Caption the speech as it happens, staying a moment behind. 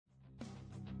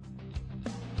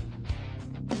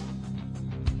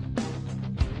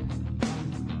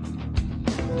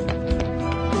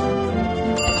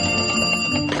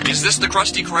Is this the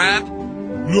Krusty Krab?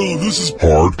 No, this is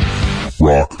Hard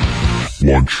Rock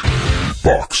Lunch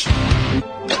Box.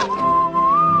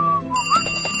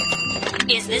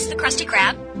 Is this the Krusty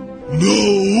Krab?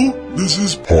 No, this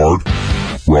is Hard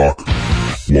Rock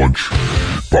Lunch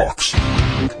Box.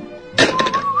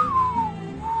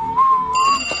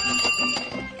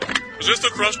 Is this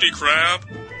the Krusty Krab?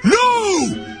 No,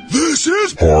 this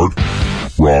is Hard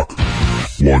Rock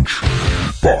Lunch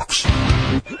Box.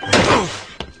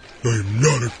 I am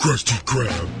not a Krusty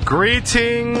Krab.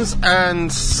 Greetings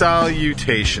and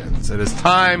salutations. It is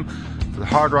time for the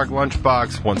Hard Rock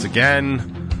Lunchbox once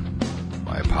again.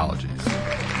 My apologies.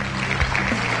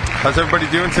 How's everybody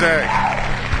doing today?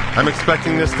 I'm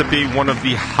expecting this to be one of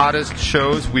the hottest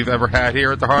shows we've ever had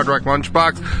here at the Hard Rock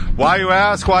Lunchbox. Why, you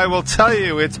ask? Why, I will tell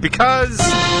you. It's because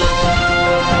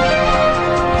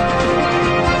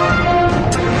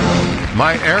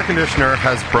my air conditioner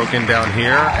has broken down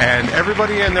here, and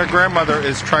everybody and their grandmother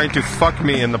is trying to fuck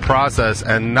me in the process,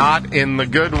 and not in the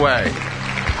good way.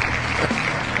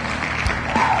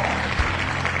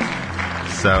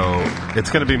 So,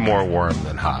 it's going to be more warm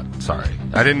than hot. Sorry.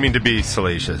 I didn't mean to be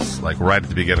salacious, like right at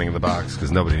the beginning of the box,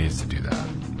 because nobody needs to do that.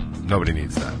 Nobody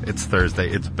needs that. It's Thursday.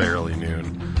 It's barely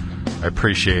noon. I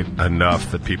appreciate enough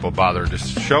that people bother to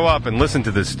show up and listen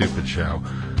to this stupid show.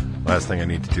 Last thing I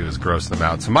need to do is gross them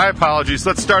out. So my apologies.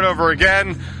 Let's start over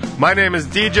again. My name is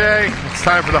DJ. It's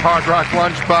time for the Hard Rock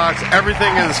Lunchbox.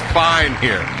 Everything is fine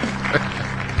here.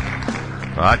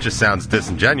 Well, that just sounds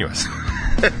disingenuous.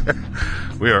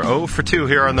 We are 0 for 2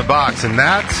 here on the box, and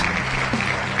that's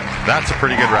a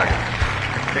pretty good record.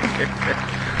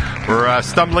 We're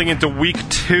stumbling into week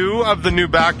 2 of the new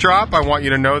backdrop. I want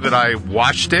you to know that I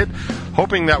watched it,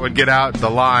 hoping that would get out the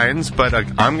lines, but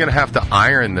I'm going to have to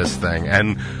iron this thing.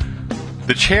 And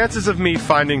the chances of me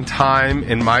finding time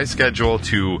in my schedule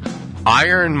to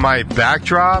iron my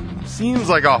backdrop seems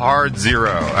like a hard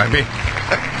 0. I mean,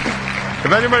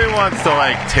 if anybody wants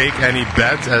to, take any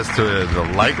bets as to the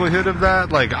likelihood of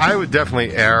that, I would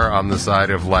definitely err on the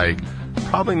side of,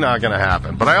 probably not going to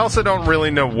happen. But I also don't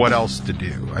really know what else to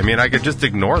do. I mean, I could just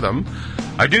ignore them.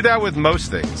 I do that with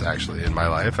most things, actually, in my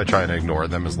life. I try and ignore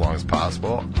them as long as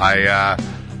possible. I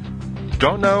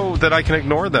don't know that I can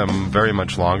ignore them very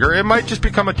much longer. It might just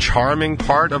become a charming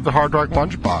part of the Hard Rock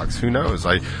Lunchbox. Who knows?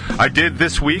 I did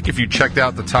this week, if you checked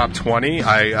out the top 20,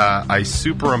 I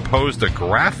superimposed a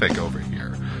graphic over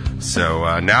here.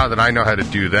 So now that I know how to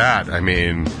do that, I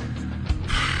mean,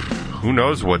 who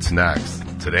knows what's next?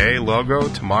 Today, logo.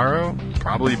 Tomorrow,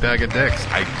 probably bag of dicks.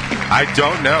 I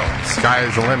don't know. Sky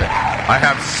is the limit. I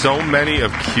have so many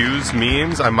of Q's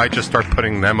memes, I might just start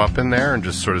putting them up in there and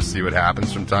just sort of see what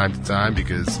happens from time to time,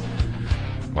 because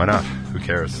why not? Who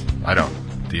cares? I don't.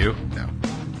 Do you? No.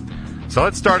 So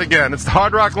let's start again. It's the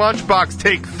Hard Rock Lunchbox,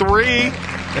 take 3.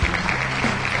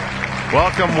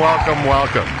 Welcome, welcome,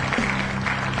 welcome.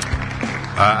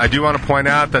 I do want to point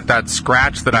out that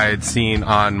scratch that I had seen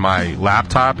on my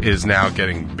laptop is now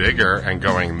getting bigger and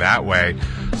going that way.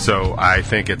 So I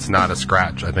think it's not a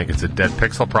scratch. I think it's a dead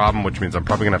pixel problem, which means I'm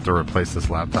probably going to have to replace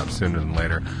this laptop sooner than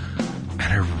later. And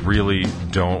I really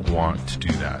don't want to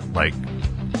do that. Like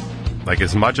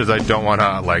as much as I don't want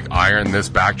to, iron this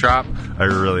backdrop, I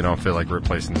really don't feel like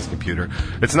replacing this computer.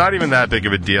 It's not even that big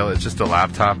of a deal. It's just a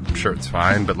laptop. I'm sure it's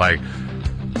fine. But, I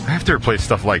have to replace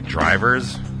stuff like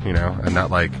drivers, and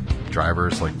not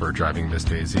drivers like Bird Driving Miss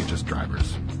Daisy, just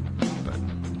drivers. But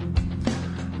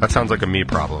that sounds like a me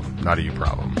problem, not a you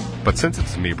problem. But since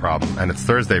it's a me problem, and it's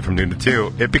Thursday from noon to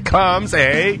 2, it becomes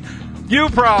a you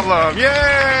problem! Yay!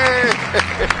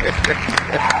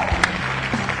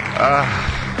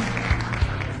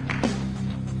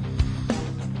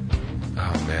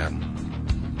 Oh,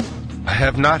 man. I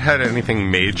have not had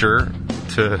anything major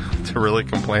to really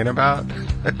complain about.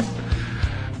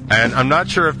 And I'm not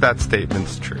sure if that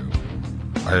statement's true.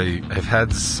 I've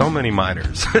had so many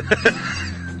minors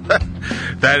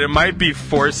that it might be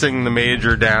forcing the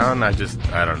major down. I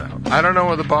don't know. I don't know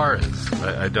where the bar is.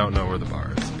 I don't know where the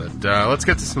bar is. But let's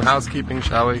get to some housekeeping,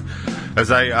 shall we?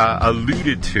 As I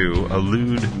alluded to,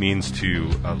 allude means to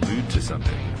allude to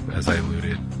something. As I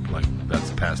alluded, that's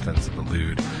the past tense of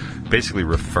allude. Basically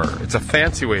refer. It's a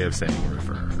fancy way of saying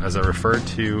refer. As I referred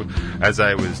to, as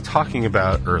I was talking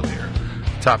about earlier.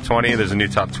 Top 20, there's a new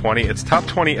top 20. It's top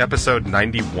 20 episode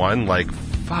 91.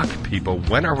 Fuck, people,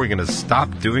 when are we going to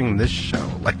stop doing this show?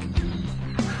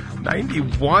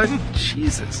 91?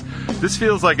 Jesus. This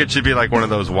feels like it should be one of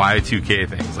those Y2K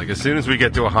things. As soon as we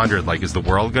get to 100, is the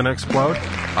world going to explode?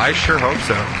 I sure hope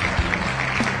so.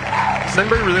 Does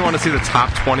anybody really want to see the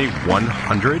top 20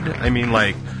 100? I mean,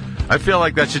 I feel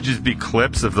like that should just be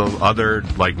clips of the other,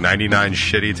 like, 99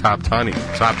 shitty top 20.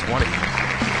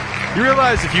 You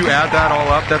realize if you add that all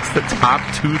up, that's the top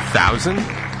 2,000?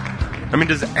 I mean,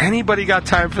 does anybody got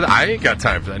time for that? I ain't got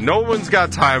time for that. No one's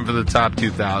got time for the top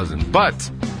 2,000. But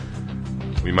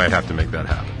we might have to make that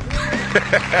happen.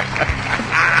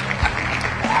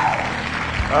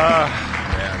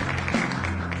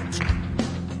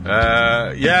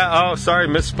 Sorry,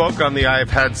 misspoke on the I've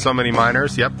had so many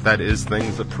minors. Yep, that is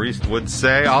things a priest would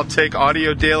say. I'll take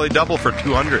Audio Daily Double for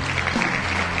 200.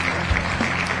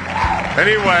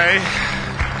 Anyway,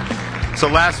 so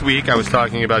last week I was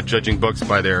talking about judging books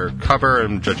by their cover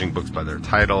and judging books by their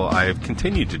title. I have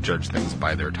continued to judge things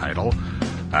by their title.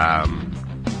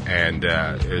 And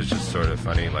it was just sort of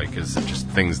funny, like, it's just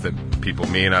things that people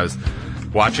mean. I was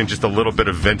watching just a little bit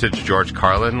of vintage George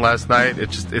Carlin last night.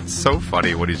 It's so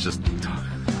funny what he's just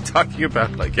talking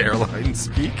about, like, airline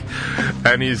speak.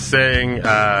 And he's saying,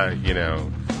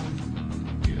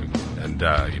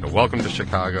 welcome to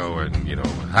Chicago and,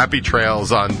 happy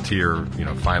trails on to your,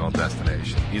 final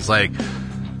destination. He's like,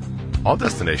 all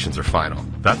destinations are final.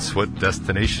 That's what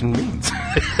destination means.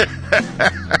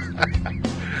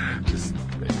 Just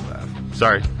make me laugh.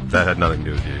 Sorry, that had nothing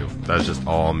to do with you. That was just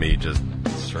all me just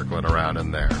circling around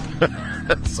in there.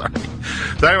 Sorry.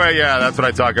 So anyway, yeah, that's what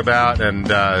I talk about, and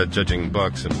judging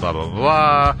books and blah, blah,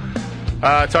 blah.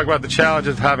 Talk about the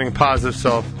challenges of having a positive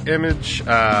self-image,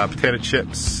 potato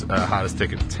chips, hottest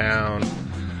ticket in town.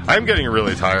 I'm getting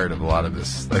really tired of a lot of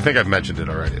this. I think I've mentioned it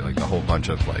already, like a whole bunch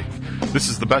of, like, this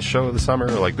is the best show of the summer,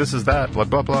 like, this is that, blah,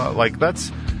 blah, blah. Like,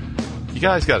 that's... You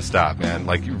guys got to stop, man.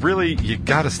 Like, really, you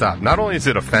got to stop. Not only is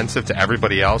it offensive to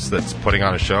everybody else that's putting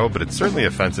on a show, but it's certainly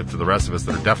offensive to the rest of us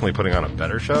that are definitely putting on a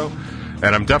better show.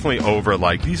 And I'm definitely over,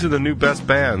 like, these are the new best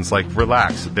bands. Like,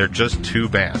 relax. They're just two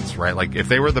bands, right? Like, if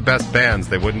they were the best bands,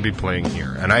 they wouldn't be playing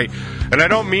here. And I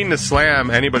don't mean to slam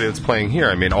anybody that's playing here.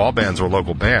 I mean, all bands were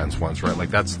local bands once, right? Like,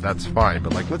 that's fine.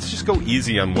 But, like, let's just go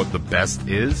easy on what the best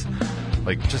is.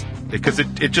 Like, just, because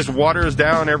it just waters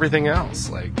down everything else.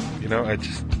 Like, I don't know.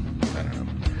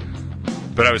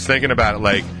 But I was thinking about it,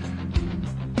 like,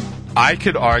 I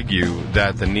could argue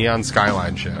that the Neon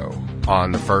Skyline show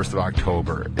on the 1st of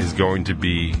October is going to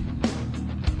be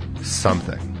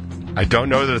something. I don't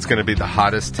know that it's going to be the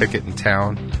hottest ticket in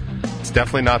town. It's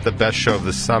definitely not the best show of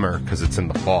the summer because it's in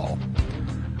the fall.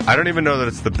 I don't even know that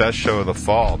it's the best show of the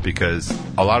fall because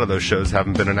a lot of those shows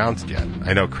haven't been announced yet.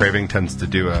 I know Craving tends to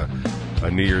do a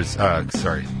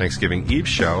Thanksgiving Eve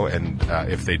show, and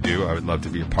if they do, I would love to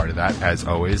be a part of that. As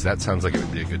always, that sounds like it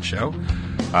would be a good show.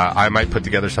 I might put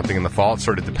together something in the fall. It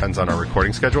sort of depends on our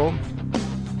recording schedule.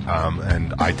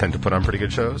 And I tend to put on pretty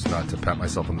good shows, not to pat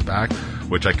myself on the back,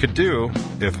 which I could do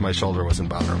if my shoulder wasn't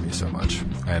bothering me so much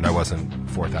and I wasn't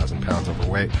 4,000 pounds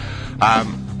overweight.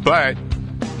 But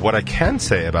what I can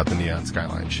say about the Neon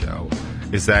Skyline show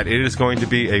is that it is going to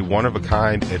be a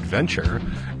one-of-a-kind adventure,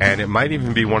 and it might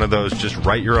even be one of those just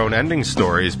write-your-own ending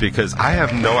stories, because I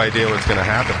have no idea what's going to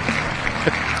happen.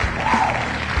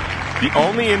 The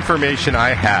only information I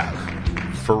have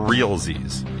for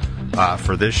realsies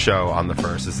for this show on the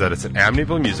 1st is that it's at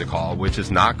Amityville Music Hall, which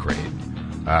is not great.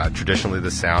 Traditionally,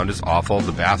 the sound is awful.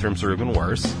 The bathrooms are even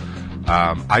worse.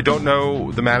 I don't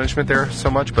know the management there so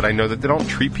much, but I know that they don't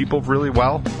treat people really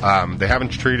well. They haven't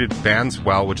treated bands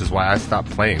well, which is why I stopped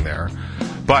playing there.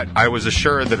 But I was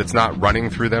assured that it's not running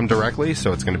through them directly,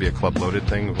 so it's going to be a club-loaded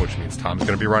thing, which means Tom's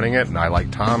going to be running it, and I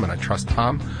like Tom, and I trust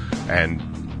Tom, and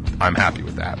I'm happy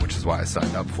with that, which is why I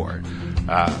signed up for it.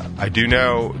 I do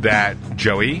know that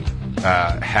Joey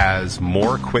has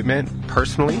more equipment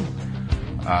personally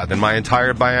than my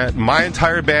entire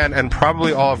band, and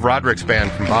probably all of Roderick's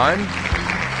band combined.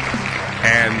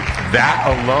 And that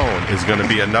alone is going to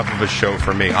be enough of a show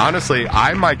for me. Honestly,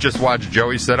 I might just watch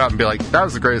Joey set up and be like, that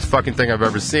was the greatest fucking thing I've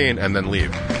ever seen, and then leave.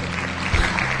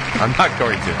 I'm not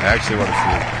going to. I actually want to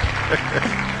see it.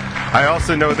 I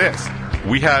also know this.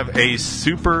 We have a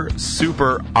super,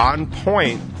 super on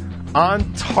point,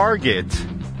 on target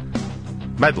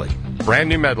medley. Brand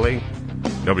new medley.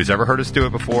 Nobody's ever heard us do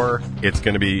it before. It's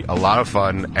going to be a lot of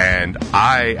fun, and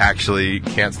I actually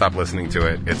can't stop listening to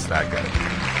it. It's that good.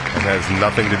 It has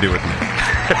nothing to do with me.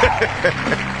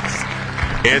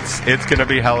 It's going to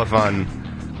be hella fun.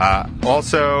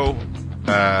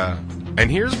 And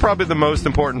here's probably the most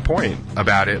important point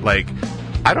about it. Like,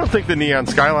 I don't think the Neon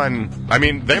Skyline, I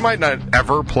mean, they might not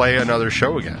ever play another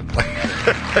show again.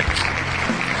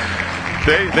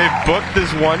 They booked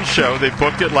this one show. They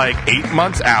booked it like 8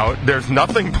 months out. There's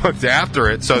nothing booked after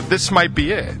it, so this might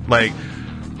be it. Like,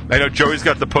 I know Joey's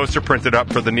got the poster printed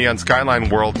up for the Neon Skyline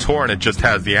World Tour, and it just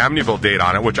has the Amityville date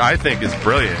on it, which I think is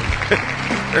brilliant.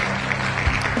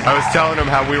 I was telling him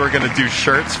how we were going to do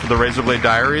shirts for the Razorblade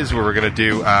Diaries. We were going to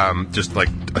do just like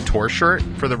a tour shirt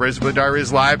for the Razorblade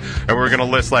Diaries live, and we were going to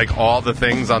list like all the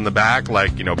things on the back,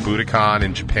 like, you know, Budokan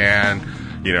in Japan,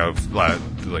 you know,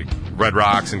 like Red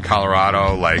Rocks in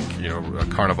Colorado, like, you know,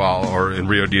 Carnival, or in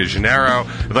Rio de Janeiro,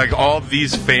 like all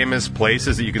these famous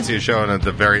places that you could see a show, and at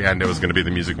the very end it was going to be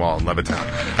the Music Mall in Levittown.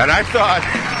 And I thought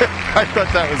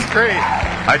that was great.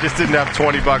 I just didn't have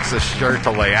 $20 a shirt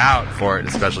to lay out for it,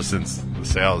 especially since the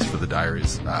sales for the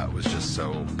Diaries was just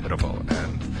so pitiful.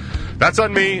 And that's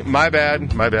on me, my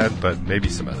bad, but maybe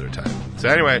some other time. So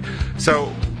anyway,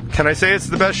 can I say it's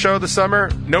the best show of the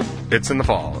summer? Nope, it's in the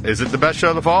fall. Is it the best show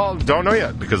of the fall? Don't know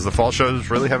yet, because the fall shows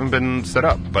really haven't been set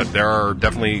up. But there are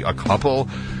definitely a couple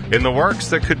in the works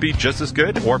that could be just as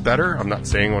good or better. I'm not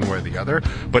saying one way or the other.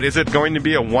 But is it going to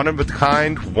be a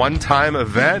one-of-a-kind, one-time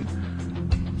event?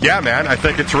 Yeah, man, I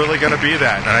think it's really going to be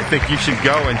that. And I think you should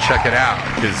go and check it out,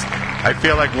 because I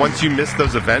feel like once you miss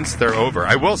those events, they're over.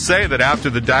 I will say that after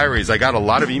the Diaries, I got a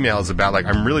lot of emails about, like,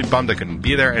 I'm really bummed I couldn't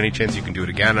be there. Any chance you can do it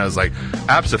again? And I was like,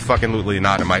 abso-fucking-lutely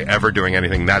not. Am I ever doing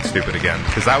anything that stupid again?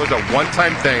 Because that was a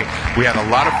one-time thing. We had a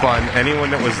lot of fun.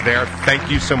 Anyone that was there, thank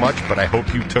you so much. But I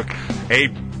hope you took a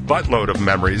buttload of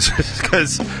memories,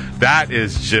 because that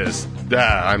is just...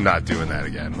 I'm not doing that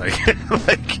again.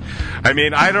 I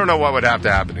mean, I don't know what would have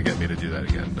to happen to get me to do that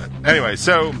again. But anyway,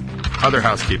 so... Other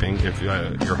housekeeping, if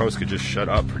your host could just shut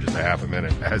up for just a half a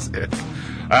minute, as if.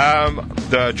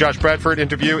 The Josh Bradford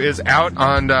interview is out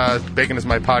on Bacon Is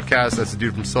My Podcast. That's the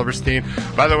dude from Silverstein.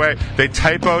 By the way, they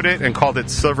typoed it and called it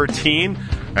Silverteen,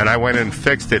 and I went and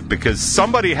fixed it because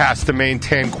somebody has to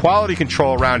maintain quality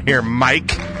control around here,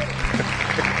 Mike.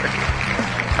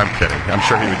 I'm kidding. I'm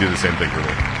sure he would do the same thing for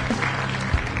me.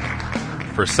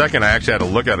 For a second, I actually had to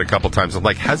look at it a couple times. I'm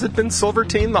like, has it been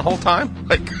Silverteen the whole time?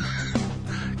 Like...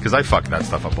 Because I fuck that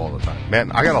stuff up all the time.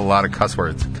 Man, I got a lot of curse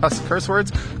words. Curse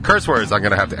words I'm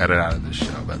going to have to edit out of this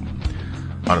show. But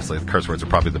honestly, the curse words are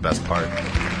probably the best part.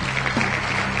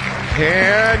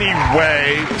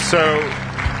 Anyway, so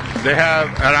they have,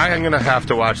 and I am going to have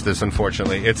to watch this,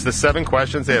 unfortunately. It's the 7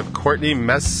 questions. They have Courtney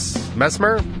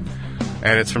Messmer,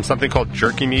 and it's from something called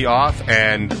Jerking Me Off,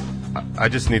 and I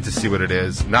just need to see what it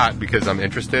is. Not because I'm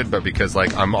interested, but because,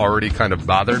 like, I'm already kind of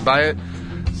bothered by it.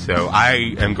 So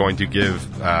I am going to give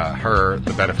her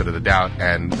the benefit of the doubt,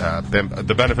 and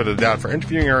the benefit of the doubt for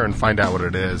interviewing her and find out what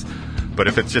it is. But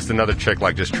if it's just another chick,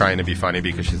 like, just trying to be funny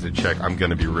because she's a chick, I'm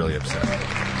going to be really upset.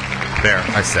 There,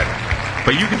 I said it.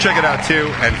 But you can check it out,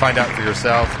 too, and find out for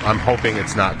yourself. I'm hoping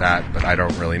it's not that, but I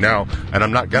don't really know. And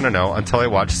I'm not going to know until I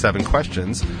watch 7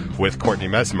 Questions with Courtney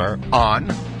Messmer on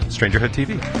Strangerhood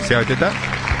TV. See how I did that?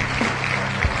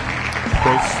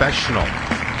 Professional.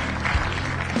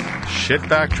 Shit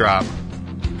backdrop,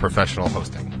 professional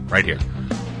hosting. Right here.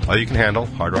 All you can handle,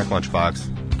 Hard Rock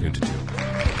Lunchbox, noon to 2.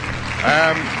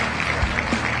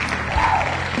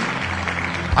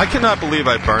 I cannot believe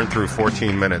I burned through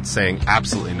 14 minutes saying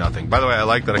absolutely nothing. By the way, I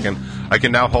like that I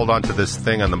can now hold on to this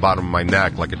thing on the bottom of my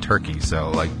neck like a turkey.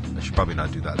 So, like, I should probably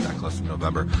not do that close to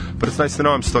November. But it's nice to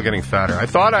know I'm still getting fatter. I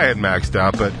thought I had maxed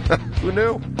out, but who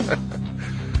knew?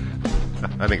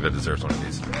 I think that deserves one of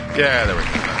these. Yeah, there we go.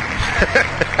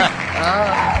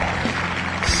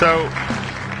 So,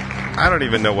 I don't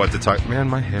even know what to talk. Man,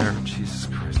 my hair, Jesus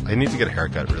Christ. I need to get a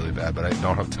haircut really bad, but I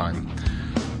don't have time.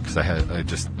 Because I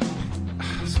just,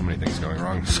 so many things going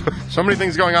wrong. So many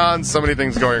things going on, so many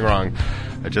things going wrong.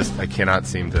 I cannot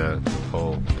seem to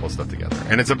pull stuff together.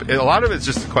 And a lot of it's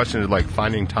just a question of, like,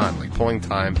 finding time, like pulling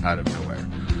time out of nowhere.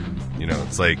 You know,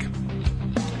 it's like,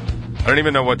 I don't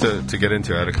even know what to get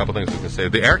into. I had a couple things I was going to say.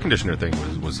 The air conditioner thing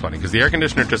was funny, because the air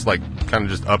conditioner just, like, kind of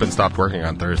just up and stopped working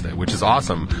on Thursday, which is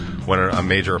awesome when a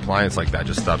major appliance like that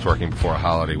just stops working before a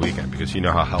holiday weekend, because you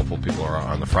know how helpful people are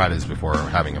on the Fridays before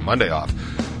having a Monday off.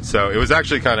 So it was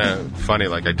actually kind of funny.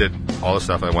 Like, I did all the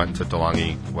stuff. I went to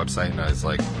DeLonghi website, and I was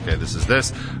like, okay, this is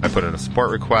this. I put in a support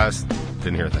request.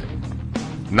 Didn't hear a thing.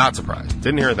 Not surprised.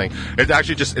 Didn't hear a thing. It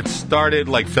actually it started,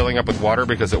 like, filling up with water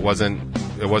because it wasn't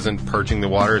purging the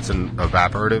water. It's an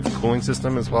evaporative cooling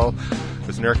system as well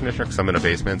as an air conditioner, because I'm in a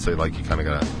basement, so, like, you kind of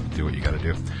got to do what you got to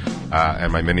do.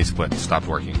 And my mini split stopped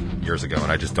working years ago,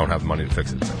 and I just don't have the money to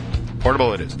fix it. So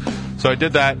portable it is. So I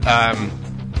did that,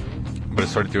 but I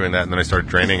started doing that, and then I started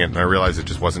draining it, and I realized it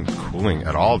just wasn't cooling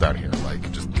at all down here, like,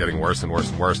 just getting worse and worse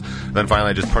and worse. And then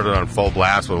finally I just put it on full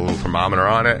blast with a little thermometer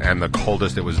on it, and the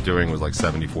coldest it was doing was like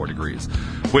 74 degrees,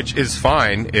 which is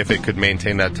fine if it could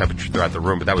maintain that temperature throughout the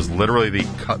room, but that was literally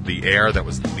the air that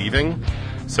was leaving.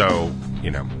 So,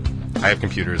 you know, I have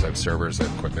computers, I have servers, I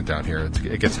have equipment down here.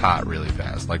 It gets hot really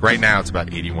fast. Like right now, it's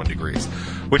about 81 degrees,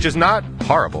 which is not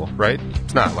horrible, right?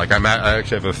 It's not. Like I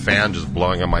actually have a fan just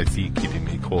blowing on my feet, keeping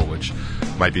me cool, which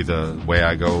might be the way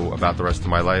I go about the rest of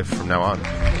my life from now on.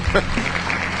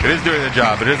 It is doing the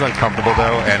job. It is uncomfortable,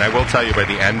 though, and I will tell you, by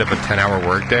the end of a 10-hour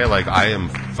workday, like, I am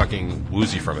fucking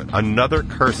woozy from it. Another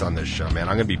curse on this show, man.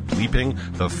 I'm going to be bleeping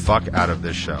the fuck out of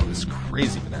this show. It's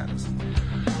crazy bananas.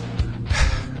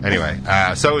 Anyway,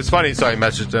 so it's funny. So I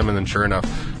messaged him, and then sure enough,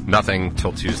 nothing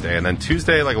till Tuesday. And then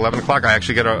Tuesday, like 11 o'clock, I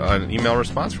actually get an email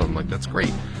response from them. Like, that's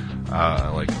great.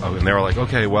 And they were like,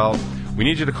 okay, well, we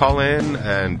need you to call in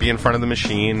and be in front of the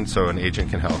machine so an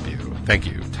agent can help you. Thank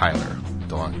you, Tyler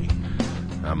DeLonghi.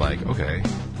 I'm like, okay.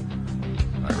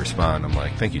 I respond. I'm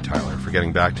like, thank you, Tyler, for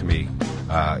getting back to me.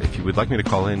 If you would like me to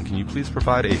call in, can you please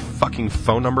provide a fucking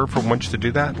phone number from which to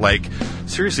do that? Like,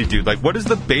 seriously, dude, like, what is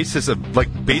the basis of,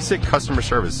 like, basic customer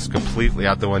service is completely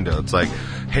out the window. It's like,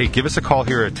 hey, give us a call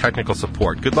here at technical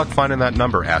support. Good luck finding that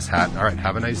number, asshat. All right,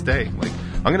 have a nice day. Like,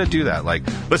 I'm going to do that. Like,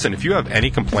 listen, if you have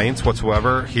any complaints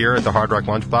whatsoever here at the Hard Rock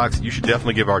Lunchbox, you should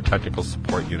definitely give our technical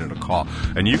support unit a call.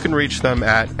 And you can reach them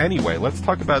at, anyway, let's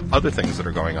talk about other things that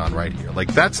are going on right here.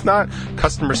 Like, that's not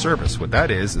customer service. What that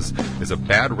is a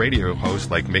bad radio host,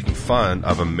 like, making fun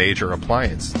of a major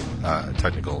appliance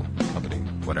technical company.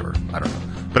 Whatever. I don't know.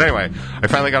 But anyway, I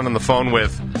finally got on the phone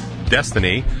with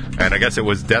Destiny, and I guess it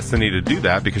was Destiny to do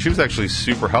that because she was actually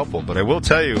super helpful. But I will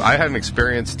tell you, I had an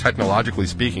experience, technologically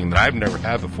speaking, that I've never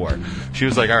had before. She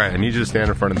was like, all right, I need you to stand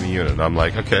in front of the unit. And I'm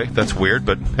like, okay, that's weird,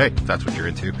 but hey, that's what you're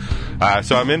into.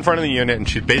 So I'm in front of the unit, and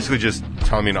she's basically just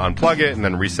telling me to unplug it and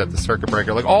then reset the circuit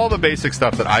breaker, like all the basic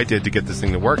stuff that I did to get this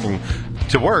thing to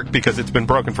work because it's been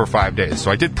broken for 5 days.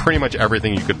 So I did pretty much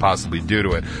everything you could possibly do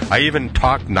to it. I even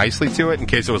talked nicely to it in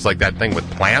case it was like that thing with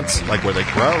plants, like where they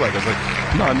grow. Like I was like,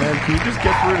 come on, man, can you just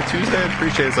get through to Tuesday? I'd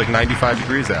appreciate it. It's like 95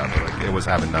 degrees out. But like, it was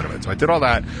having none of it. So I did all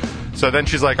that. So then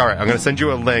she's like, all right, I'm going to send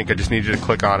you a link. I just need you to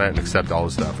click on it and accept all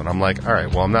the stuff. And I'm like, all right,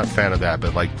 well, I'm not a fan of that,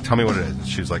 but like, tell me what it is. And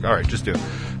she's like, all right, just do it.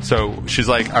 So she's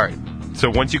like, all right. So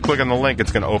once you click on the link,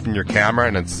 it's going to open your camera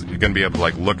and you're going to be able to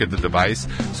like look at the device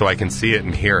so I can see it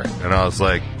and hear it. And I was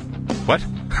like, what?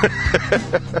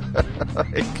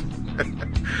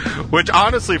 Which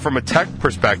honestly, from a tech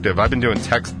perspective, I've been doing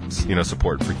tech,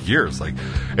 support for years. Like,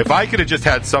 if I could have just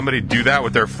had somebody do that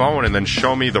with their phone and then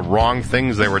show me the wrong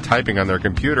things they were typing on their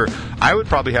computer, I would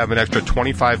probably have an extra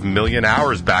 25 million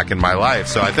hours back in my life.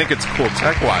 So I think it's cool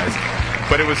tech-wise.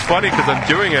 But it was funny because I'm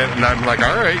doing it and I'm like,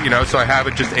 all right, so I have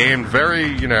it just aimed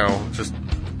very, just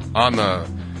on the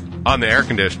air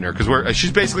conditioner because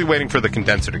she's basically waiting for the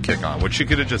condenser to kick on, which she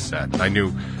could have just said. I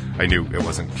knew it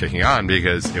wasn't kicking on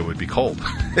because it would be cold.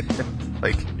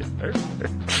 Like,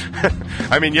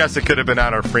 I mean, yes, it could have been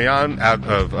out of Freon, out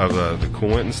of the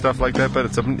coolant and stuff like that, but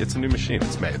it's a new machine.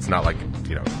 It's made. It's not like,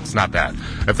 it's not that.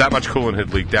 If that much coolant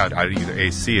had leaked out, I'd either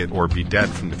AC it or be dead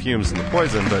from the fumes and the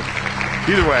poison, but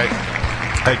either way,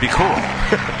 I'd be cool.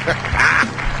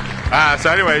 So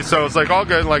anyway, so it's like all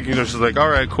good, like, she's like, all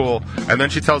right, cool. And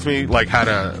then she tells me, like, how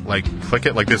to, like, click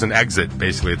it. Like, there's an exit,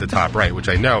 basically, at the top right, which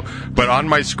I know. But on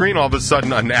my screen, all of a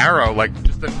sudden, an arrow, like,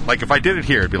 like if I did it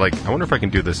here, it'd be like, I wonder if I can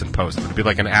do this in post. It'd be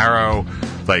like an arrow,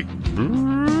 like,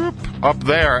 boop, up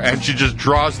there. And she just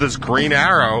draws this green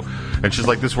arrow. And she's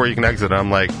like, this is where you can exit. And I'm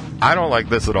like, I don't like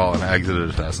this at all. And I exited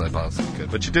as fast as I possibly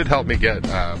could. But she did help me get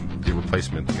the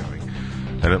replacement going.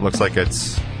 And it looks like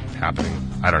it's happening.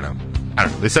 I don't know.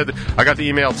 They said I got the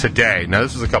email today. Now,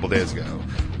 this was a couple days ago.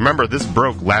 Remember, this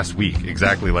broke last week.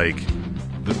 Exactly, like,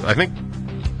 I think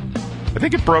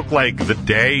it broke, like, the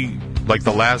day, like,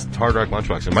 the last Hard Rock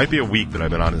Lunchbox. It might be a week that I've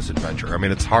been on this adventure. I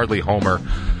mean, it's hardly Homer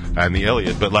and the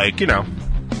Iliad, but, like,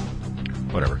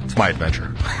 whatever. It's my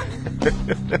adventure.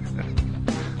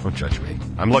 Don't judge me.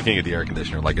 I'm looking at the air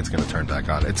conditioner like it's going to turn back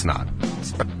on. It's not.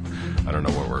 I don't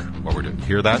know what we're doing.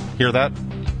 Hear that? Hear that?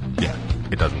 Yeah,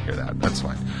 it doesn't hear that. That's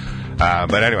fine.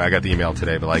 But anyway, I got the email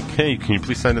today, but like, hey, can you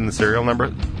please send in the serial number?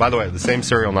 By the way, the same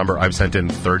serial number I've sent in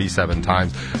 37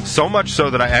 times. So much so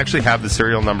that I actually have the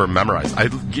serial number memorized.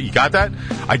 You got that?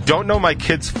 I don't know my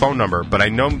kid's phone number, but I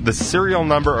know the serial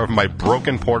number of my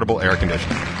broken portable air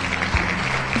conditioner.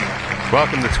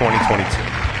 Welcome to 2022.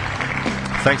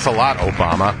 Thanks a lot,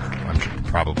 Obama.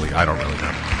 I don't really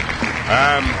know.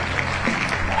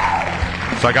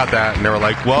 So I got that, and they were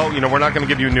like, well, we're not going to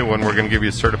give you a new one. We're going to give you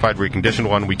a certified reconditioned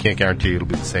one. We can't guarantee it'll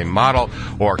be the same model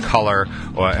or color.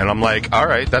 And I'm like, all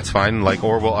right, that's fine. Like,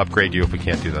 or we'll upgrade you if we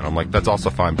can't do that. I'm like, that's also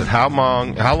fine. But how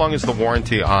long is the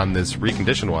warranty on this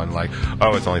reconditioned one? Like,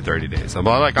 oh, it's only 30 days. I'm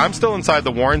like, I'm still inside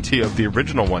the warranty of the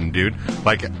original one, dude.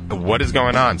 Like, what is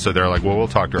going on? So they're like, well, we'll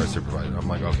talk to our supervisor. I'm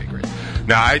like, okay, great.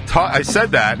 Now, I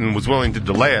said that and was willing to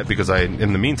delay it because I,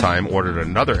 in the meantime, ordered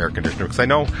another air conditioner because I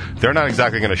know they're not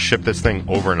exactly going to ship this thing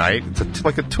overnight. It's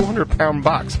like a 200-pound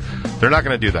box. They're not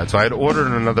going to do that. So I had ordered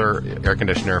another air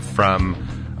conditioner from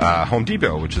Home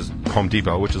Depot, which is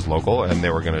local, and they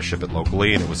were going to ship it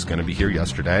locally, and it was going to be here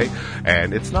yesterday,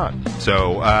 and it's not.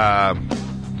 So I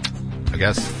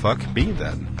guess fuck me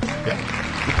then. Yeah.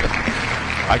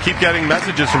 I keep getting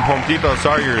messages from Home Depot,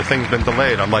 sorry, your thing's been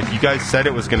delayed. I'm like, you guys said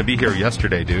it was going to be here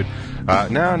yesterday, dude.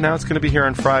 Now it's going to be here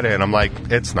on Friday. And I'm like,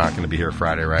 it's not going to be here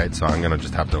Friday, right? So I'm going to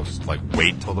just have to, like,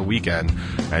 wait till the weekend,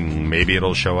 and maybe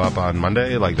it'll show up on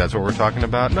Monday. Like, that's what we're talking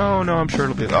about? No, I'm sure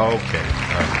it'll be... Okay. All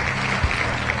right.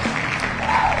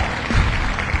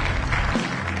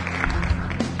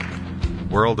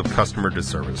 World of customer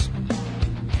disservice.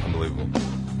 Unbelievable.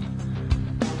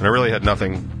 And I really had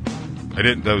nothing...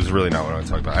 that was really not what I was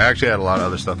talking about. I actually had a lot of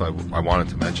other stuff I wanted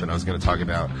to mention. I was going to talk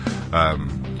about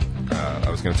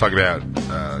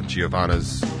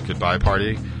Giovanna's goodbye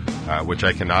party, which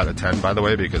I cannot attend, by the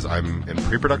way, because I'm in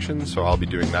pre-production, so I'll be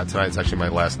doing that tonight. It's actually my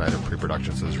last night of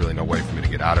pre-production, so there's really no way for me to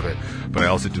get out of it. But I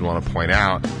also did want to point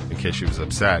out, in case she was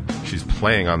upset, she's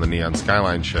playing on the Neon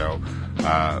Skyline show,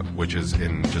 which is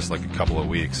in just like a couple of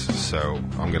weeks, so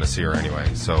I'm going to see her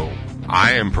anyway. So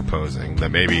I am proposing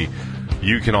that maybe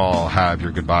you can all have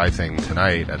your goodbye thing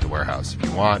tonight at the warehouse if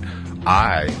you want.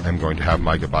 I am going to have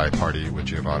my goodbye party with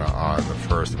Giovanna on the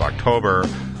 1st of October,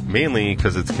 mainly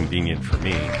because it's convenient for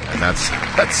me, and that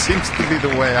seems to be the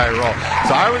way I roll.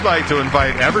 So I would like to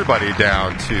invite everybody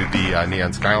down to the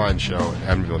Neon Skyline show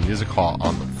at Emeryville Music Hall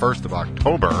on the 1st of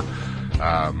October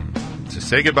to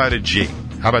say goodbye to G.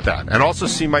 How about that? And also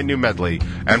see my new medley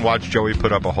and watch Joey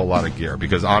put up a whole lot of gear,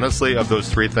 because honestly, of those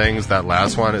three things, that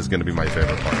last one is going to be my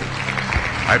favorite part.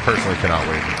 I personally cannot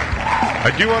wait.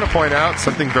 I do want to point out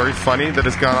something very funny that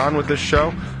has gone on with this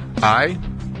show. I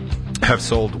have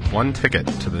sold one ticket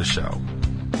to this show.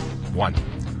 One.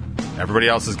 Everybody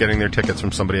else is getting their tickets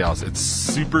from somebody else. It's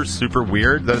super, super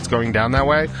weird that it's going down that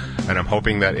way, and I'm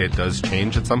hoping that it does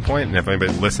change at some point. And if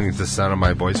anybody listening to the sound of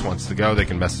my voice wants to go, they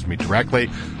can message me directly,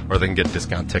 or they can get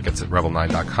discount tickets at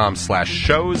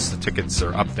rebel9.com/shows. The tickets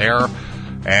are up there.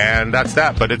 And that's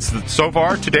that. But it's so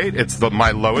far to date, it's my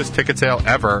lowest ticket sale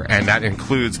ever, and that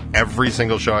includes every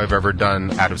single show I've ever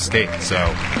done out of state. So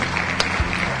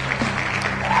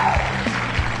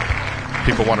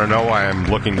people want to know why I'm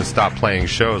looking to stop playing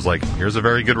shows. Like, here's a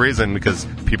very good reason, because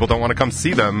people don't want to come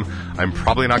see them. I'm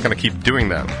probably not going to keep doing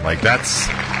them. Like, that's...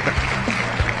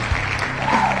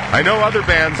 I know other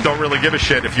bands don't really give a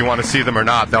shit if you want to see them or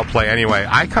not. They'll play anyway.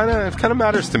 It kind of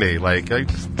matters to me. Like, I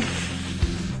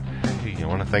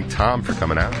want to thank Tom for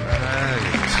coming out.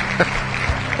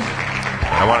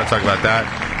 I want to talk about that.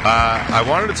 I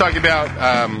wanted to talk about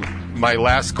my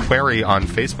last query on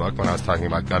Facebook when I was talking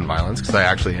about gun violence, because I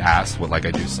actually asked, like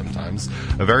I do sometimes,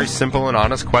 a very simple and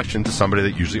honest question to somebody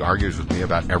that usually argues with me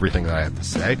about everything that I have to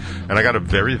say, and I got a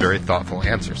very, very thoughtful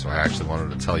answer, so I actually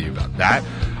wanted to tell you about that.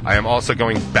 I am also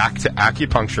going back to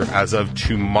acupuncture as of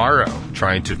tomorrow,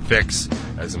 trying to fix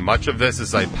as much of this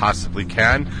as I possibly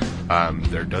can.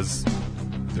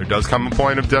 There does come a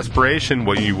point of desperation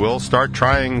where you will start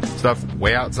trying stuff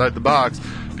way outside the box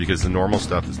because the normal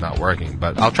stuff is not working.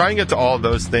 But I'll try and get to all of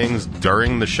those things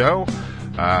during the show.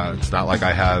 It's not like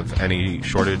I have any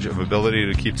shortage of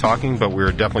ability to keep talking, but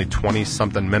we're definitely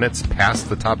 20-something minutes past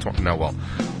the top 20.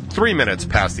 3 minutes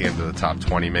past the end of the top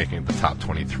 20, making it the top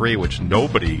 23, which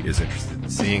nobody is interested in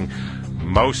seeing.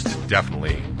 Most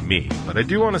definitely me. But I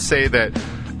do want to say that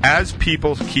as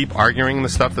people keep arguing the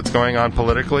stuff that's going on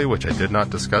politically, which I did not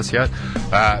discuss yet,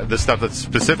 the stuff that's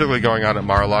specifically going on at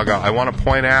Mar-a-Lago, I want to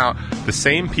point out the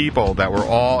same people that were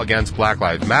all against Black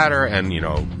Lives Matter and,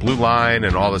 Blue Line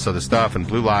and all this other stuff, and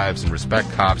Blue Lives and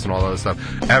Respect Cops and all that other stuff.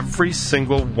 Every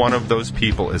single one of those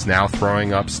people is now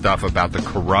throwing up stuff about the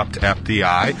corrupt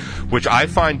FBI, which I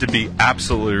find to be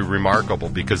absolutely remarkable,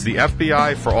 because the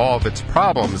FBI, for all of its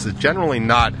problems, is generally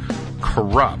not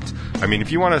corrupt. I mean,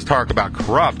 if you want to talk about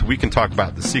corrupt, we can talk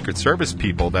about the Secret Service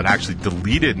people that actually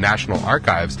deleted National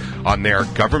Archives on their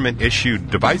government-issued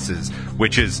devices,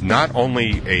 which is not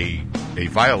only a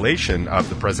violation of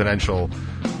the Presidential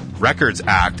Records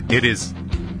Act, it is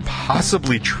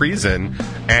possibly treason,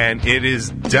 and it is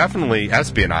definitely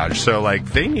espionage. So,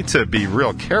 they need to be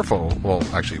real careful. Well,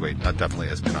 actually, wait, not definitely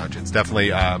espionage. It's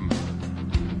definitely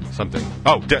something.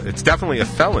 Oh, it's definitely a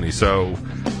felony. So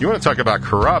you want to talk about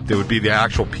corrupt? It would be the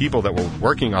actual people that were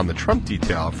working on the Trump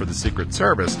detail for the Secret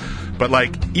Service. But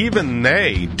like, even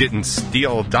they didn't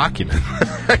steal a document.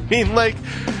 I mean, like,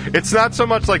 it's not so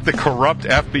much like the corrupt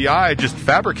FBI just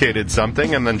fabricated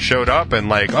something and then showed up and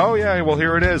like, oh yeah, well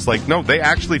here it is. Like, no, they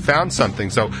actually found something.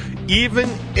 So even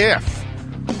if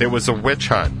it was a witch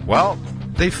hunt, well,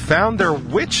 they found their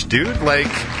witch, dude. Like,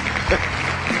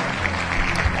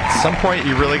 at some point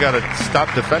you really got to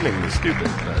stop defending the stupid.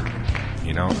 But,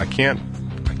 you know, I can't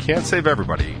save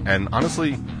everybody. And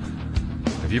honestly,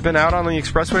 have you been out on the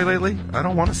expressway lately? I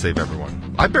don't want to save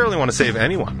everyone. I barely want to save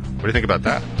anyone. What do you think about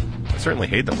that? I certainly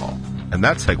hate them all. And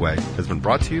that segue has been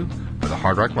brought to you by the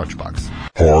Hard Rock Lunchbox.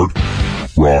 Hard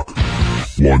Rock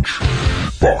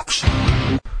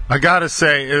Lunchbox. I gotta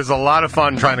say, it was a lot of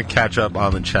fun trying to catch up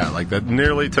on the chat. Like, that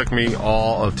nearly took me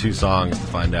all of 2 songs to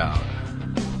find out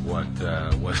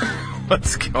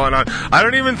what's going on. I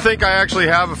don't even think I actually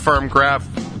have a firm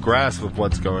grasp of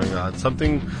what's going on.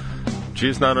 Something,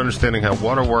 G's not understanding how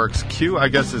water works. Q, I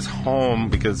guess, is home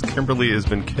because Kimberly has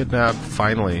been kidnapped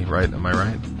finally, right? Am I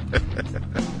right?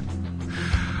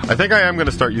 I think I am going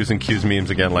to start using Q's memes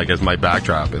again, like as my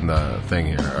backdrop in the thing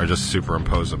here, or just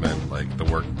superimpose them in, like the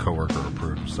coworker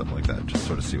approved, something like that. Just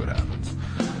sort of see what happens.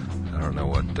 I don't know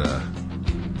what.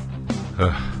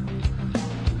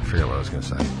 I forget what I was going to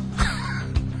say.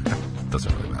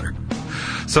 Doesn't really matter.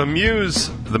 So Muse,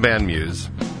 the band Muse,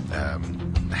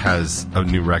 has a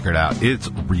new record out. It's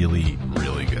really,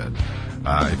 really good.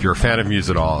 If you're a fan of Muse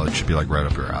at all, it should be like right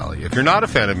up your alley. If you're not a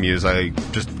fan of Muse, I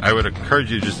would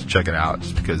encourage you just to check it out,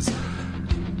 just because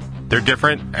they're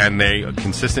different and they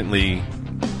consistently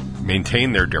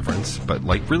maintain their difference, but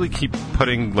like really keep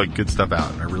putting like good stuff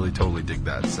out. And I really totally dig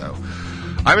that. So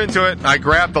I'm into it. I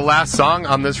grabbed the last song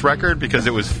on this record because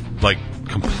it was like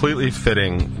completely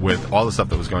fitting with all the stuff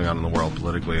that was going on in the world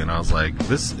politically, and I was like,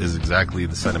 this is exactly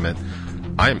the sentiment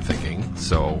I am thinking.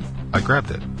 So I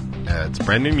grabbed it. It's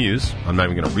brand new Muse. I'm not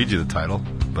even going to read you the title,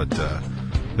 but I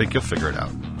think you'll figure it out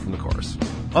from the chorus.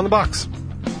 On the box.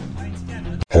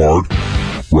 Hard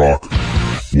Rock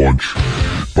Lunch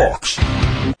Box. So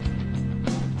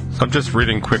I'm just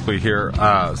reading quickly here,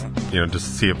 just to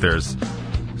see if there's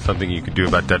something you could do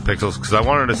about dead pixels, because I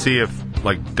wanted to see if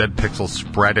like dead pixel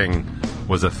spreading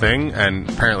was a thing, and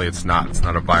apparently it's not. It's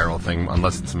not a viral thing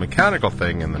unless it's a mechanical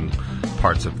thing, and then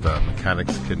parts of the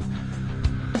mechanics could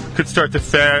start to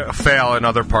fail, and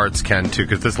other parts can too,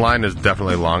 because this line is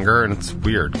definitely longer, and it's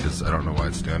weird because I don't know why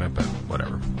it's doing it, but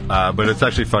whatever. But it's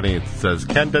actually funny. It says,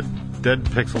 can dead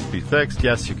pixels be fixed?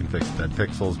 Yes, you can fix dead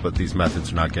pixels, but these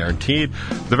methods are not guaranteed.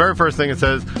 The very first thing it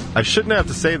says, I shouldn't have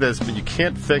to say this, but you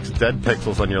can't fix dead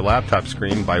pixels on your laptop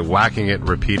screen by whacking it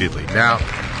repeatedly. Now,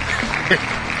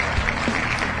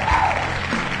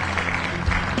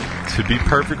 to be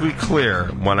perfectly clear,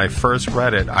 when I first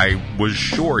read it, I was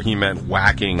sure he meant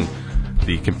whacking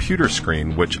the computer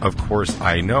screen, which of course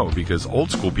I know because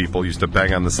old school people used to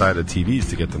bang on the side of TVs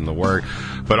to get them to work.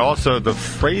 But also the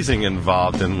phrasing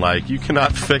involved in like, you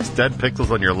cannot fix dead pixels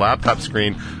on your laptop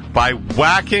screen by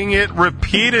whacking it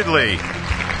repeatedly.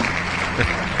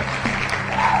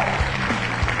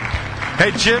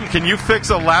 Hey Jim, can you fix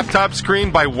a laptop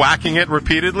screen by whacking it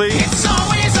repeatedly? It's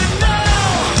always a no!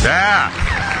 Yeah.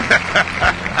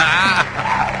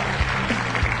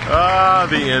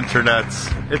 The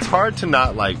internets. It's hard to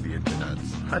not like the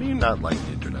internets. How do you not like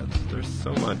the internets? There's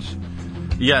so much.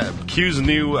 Yeah, Q's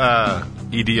new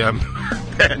EDM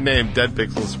band name, Dead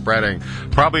Pixels Spreading,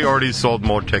 probably already sold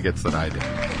more tickets than I did.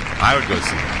 I would go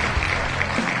see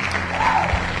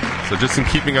it. So just in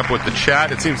keeping up with the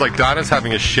chat, it seems like Donna's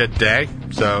having a shit day.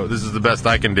 So this is the best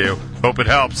I can do. Hope it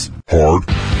helps. Hard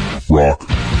Rock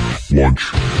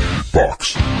Lunch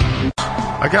Box.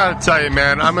 I gotta tell you,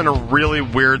 man, I'm in a really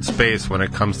weird space when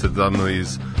it comes to some of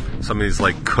these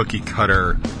like cookie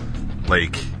cutter,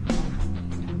 like,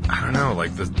 I don't know, like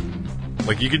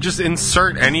you could just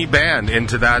insert any band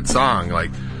into that song. Like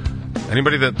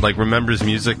anybody that like remembers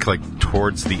music like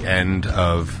towards the end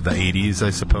of the 80s,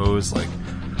 I suppose, like,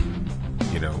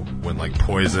 you know, when like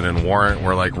Poison and Warrant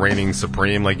were like reigning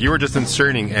supreme, like you were just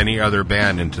inserting any other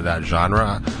band into that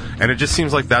genre, and it just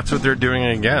seems like that's what they're doing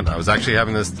again. I was actually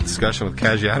having this discussion with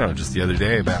Caggiano just the other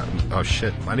day about, oh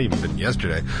shit, might have even been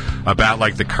yesterday, about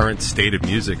like the current state of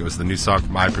music. It was the new song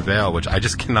from I Prevail, which I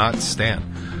just cannot stand.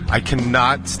 I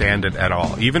cannot stand it at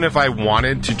all. Even if I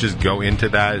wanted to just go into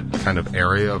that kind of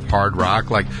area of hard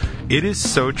rock, like, it is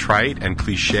so trite and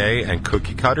cliche and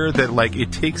cookie cutter that, like,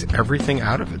 it takes everything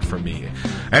out of it for me.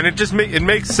 And it just it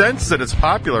makes sense that it's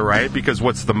popular, right? Because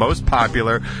what's the most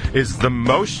popular is the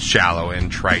most shallow and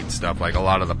trite stuff, like a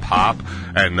lot of the pop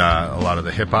and a lot of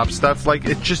the hip hop stuff. Like,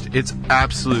 it's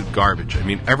absolute garbage. I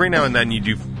mean, every now and then you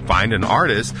do find an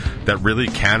artist that really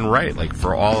can write, like,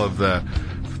 for all of the,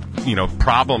 you know,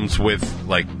 problems with,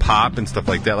 like, pop and stuff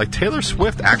like that. Like, Taylor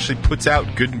Swift actually puts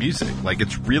out good music. Like,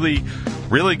 it's really,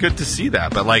 really good to see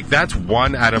that. But, like, that's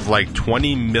one out of, like,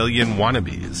 20 million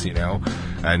wannabes, you know?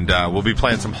 And we'll be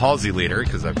playing some Halsey later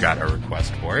because I've got a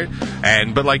request for it.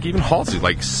 But, like, even Halsey,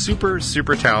 like, super,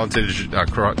 super talented,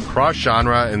 cross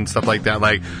genre and stuff like that.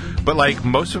 Like, but, like,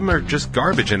 most of them are just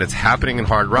garbage, and it's happening in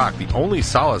hard rock. The only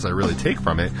solace I really take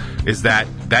from it is that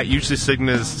usually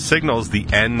signals the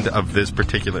end of this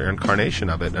particular incarnation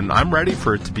of it, and I'm ready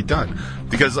for it to be done.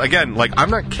 Because, again, like, I'm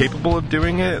not capable of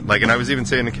doing it. Like, and I was even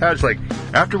saying to Kaj, like,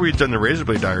 after we'd done the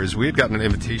Razorblade Diaries, we had gotten an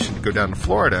invitation to go down to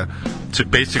Florida to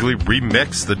basically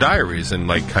remix the Diaries and,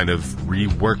 like, kind of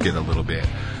rework it a little bit.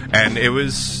 And it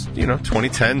was, you know,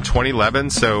 2010, 2011,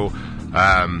 so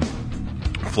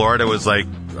Florida was, like,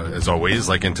 as always,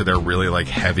 like, into their really, like,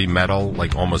 heavy metal,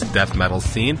 like, almost death metal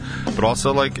scene, but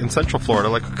also, like, in Central Florida,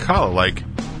 like Ocala, like,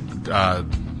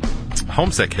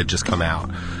 Homesick had just come out.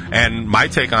 And my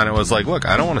take on it was, like, look,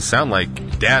 I don't want to sound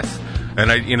like Death. And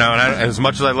as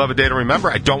much as I love A Day to Remember,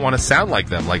 I don't want to sound like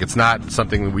them. Like, it's not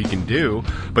something that we can do.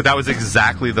 But that was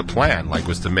exactly the plan, like,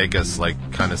 was to make us,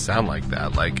 like, kind of sound like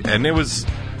that. Like, and it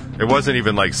wasn't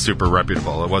even, like, super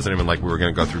reputable. It wasn't even like we were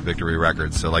going to go through Victory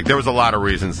Records. So, like, there was a lot of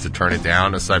reasons to turn it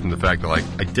down, aside from the fact that, like,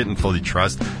 I didn't fully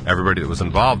trust everybody that was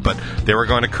involved. But they were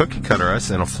going to cookie cutter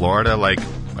us in a Florida, like,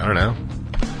 I don't know,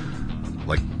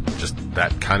 like, just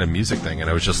that kind of music thing. And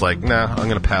I was just like, nah, I'm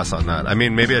going to pass on that. I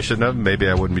mean, maybe I shouldn't have. Maybe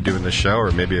I wouldn't be doing this show,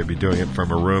 or maybe I'd be doing it from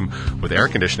a room with air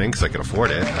conditioning because I could afford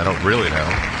it. I don't really know.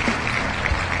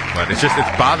 But it's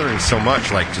bothering so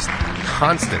much, like, just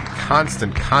constant,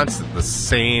 the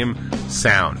same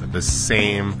sound, the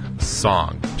same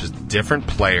song, just different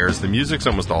players. The music's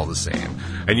almost all the same.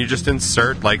 And you just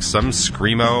insert, like, some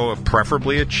screamo,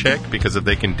 preferably a chick, because if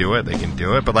they can do it, they can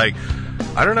do it. But, like,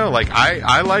 I don't know, like,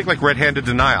 I like Red Handed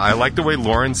Denial. I like the way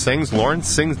Lauren sings. Lauren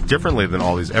sings differently than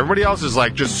all these. Everybody else is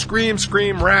like, just scream,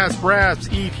 rasp,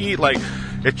 heat. Like,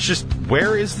 it's just,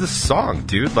 where is the song,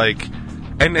 dude? Like,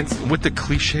 and it's with the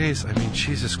cliches. I mean,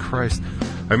 Jesus Christ.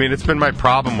 I mean, it's been my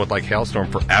problem with, like, Hailstorm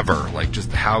forever. Like,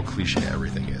 just how cliche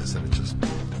everything is. And it just,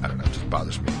 I don't know, it just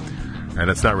bothers me. And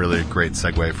it's not really a great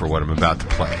segue for what I'm about to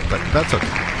play, but that's okay.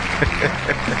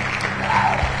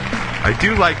 I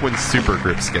do like when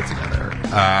supergroups get together.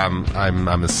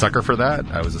 I'm a sucker for that.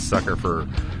 I was a sucker for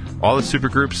all the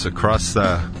supergroups across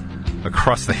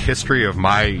the history of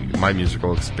my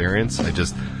musical experience. I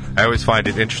always find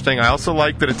it interesting. I also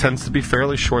like that it tends to be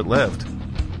fairly short-lived,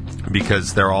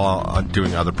 because they're all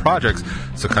doing other projects,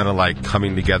 so kind of like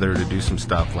coming together to do some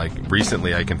stuff. Like,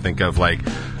 recently I can think of, like,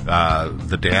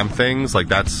 the Damn Things, like,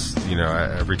 that's, you know,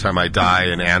 Every Time I Die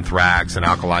and Anthrax and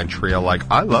Alkaline Trio. Like,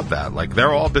 I love that. Like,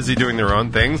 they're all busy doing their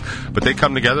own things, but they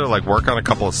come together, like, work on a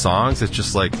couple of songs. It's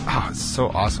just like, it's so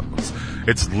awesome.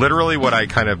 It's literally what I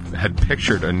kind of had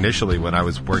pictured initially when I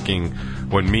was working,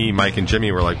 when me, Mike, and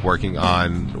Jimmy were, like, working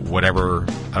on whatever.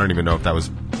 I don't even know if that was,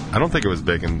 I don't think it was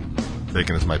Bacon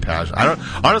is my passion. I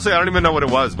don't even know what it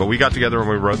was, but we got together and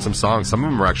we wrote some songs. Some of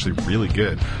them are actually really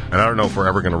good, and I don't know if we're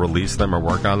ever going to release them or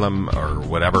work on them or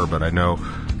whatever, but I know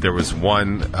there was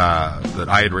one that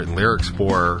I had written lyrics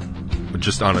for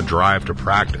just on a drive to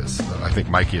practice. I think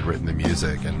Mikey had written the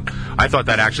music, and I thought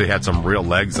that actually had some real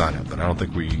legs on it, but I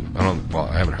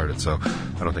haven't heard it, so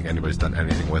I don't think anybody's done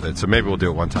anything with it. So maybe we'll do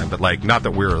it one time, but, like, not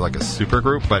that we're, like, a super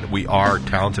group, but we are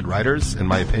talented writers, in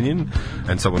my opinion.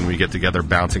 And so when we get together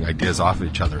bouncing ideas off of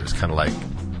each other, it's kind of like,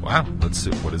 wow, let's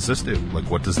see, what does this do? Like,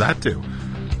 what does that do?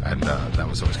 And that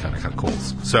was always kind of cool.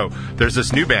 So there's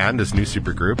this new band, this new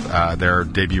supergroup. Their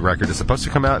debut record is supposed to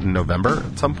come out in November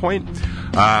at some point.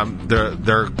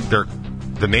 The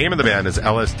name of the band is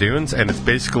LS Dunes, and it's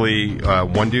basically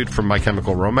one dude from My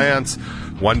Chemical Romance,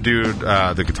 one dude,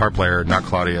 the guitar player, not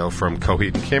Claudio, from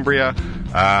Coheed and Cambria,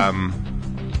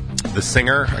 the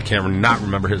singer, I can't not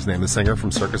remember his name, the singer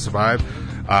from Circa Survive,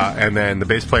 and then the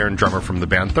bass player and drummer from the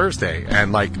band Thursday.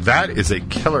 And, like, that is a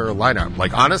killer lineup.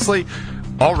 Like, honestly,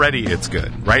 already it's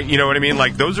good, right? You know what I mean?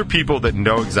 Like, those are people that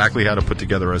know exactly how to put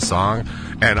together a song.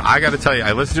 And I got to tell you,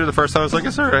 I listened to it the first time, I was like,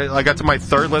 it's all right. I got to my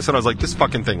third listen, I was like, this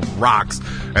fucking thing rocks.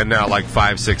 And now, like,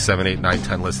 5, 6, 7, 8, 9,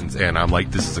 10 listens in, I'm like,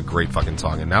 this is a great fucking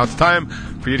song. And now it's time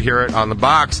for you to hear it on the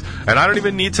box. And I don't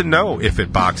even need to know if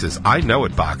it boxes. I know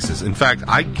it boxes. In fact,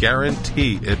 I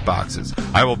guarantee it boxes.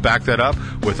 I will back that up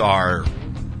with our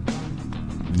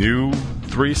new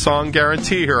 3-song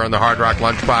guarantee here on the Hard Rock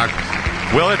Lunchbox.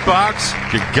 Will it box?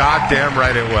 You're goddamn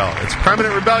right it will. It's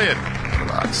Permanent Rebellion on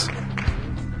the box.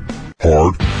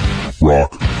 Hard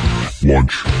Rock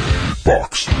Lunch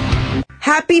Box.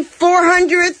 Happy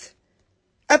 400th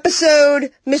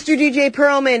episode, Mr. DJ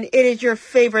Perlman. It is your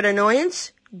favorite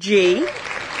annoyance, G.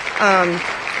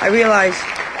 I realize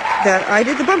that I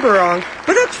did the bumper wrong,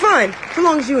 but that's fine. So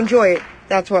long as you enjoy it,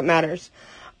 that's what matters.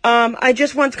 I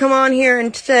just want to come on here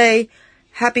and say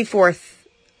happy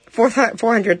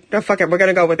 400. No, fuck it. We're going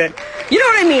to go with it. You know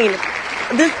what I mean?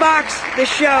 This box, this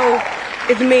show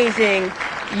is amazing.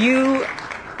 You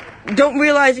don't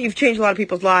realize that you've changed a lot of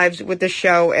people's lives with this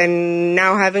show, and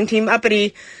now having Team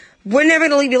Uppity, we're never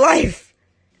going to leave your life.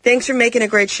 Thanks for making a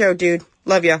great show, dude.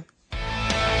 Love ya.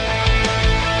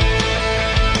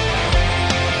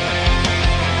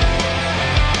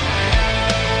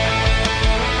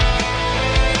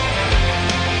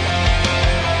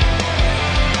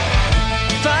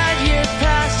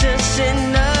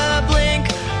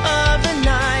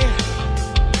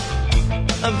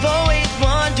 I've always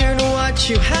wondered what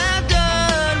you have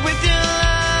done with your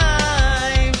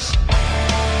lives.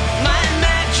 My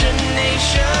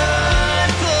imagination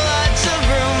floods a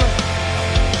room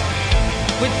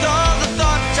with all the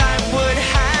thoughts I would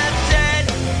have said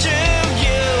to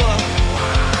you.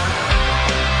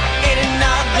 In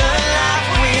another life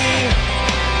we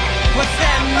were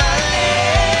family,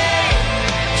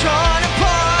 torn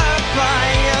apart by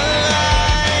your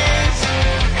lies.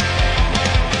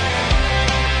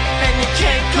 And you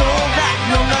can't go back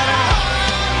no matter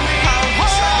how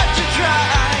hard you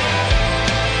try.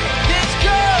 This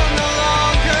girl no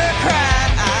longer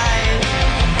cries.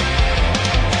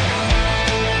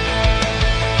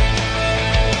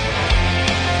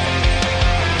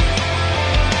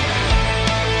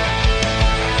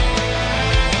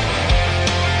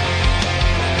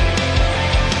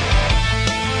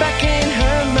 Back in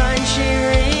her mind she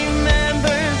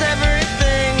remembers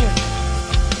everything,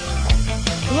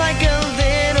 like a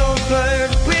little bird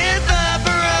with a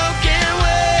broken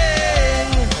wing,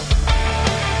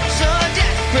 so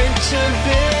desperate to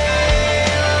be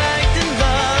liked and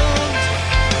loved,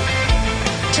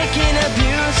 taking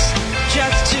abuse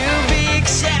just to be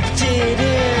accepted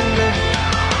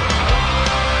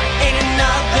in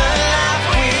another life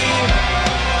we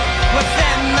were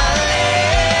family,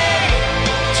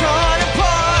 torn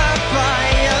apart by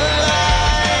your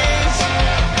lies.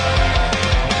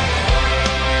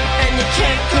 And you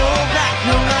can't go back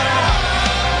no matter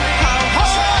how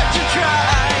hard you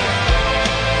try.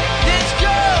 This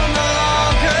girl no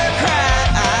longer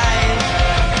cries.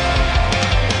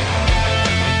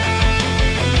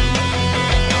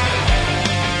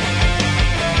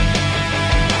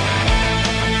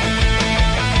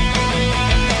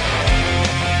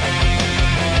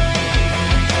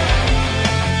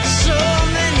 So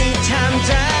many times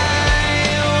I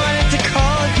wanted to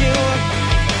call you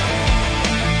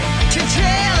to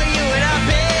tell you what I've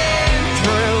been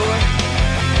through.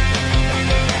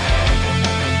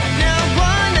 Now I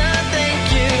wanna thank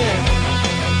you.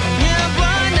 Now I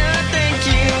wanna thank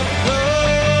you. Oh.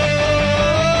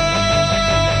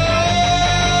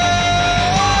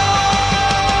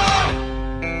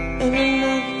 In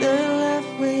another life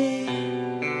we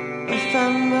were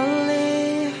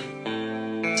family,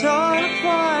 torn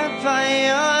apart by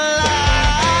your lies.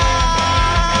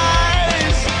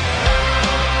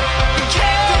 You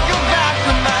can't go back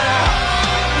no matter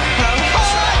how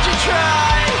hard you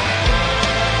try.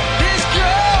 This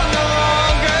girl no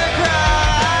longer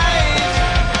cries.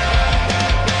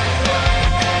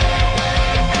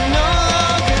 No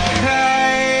longer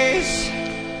cries.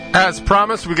 As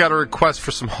promised, we got a request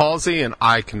for some Halsey, and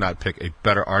I cannot pick a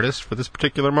better artist for this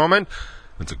particular moment.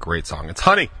 It's a great song. It's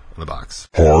Honey on the box.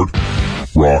 Hard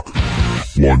Rock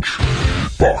Lunch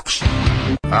Box.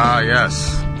 Ah,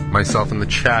 yes. Myself in the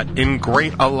chat in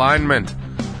great alignment.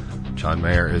 John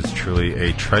Mayer is truly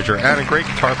a treasure and a great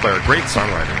guitar player, a great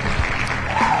songwriter.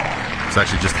 It's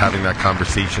actually just having that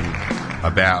conversation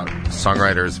about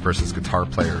songwriters versus guitar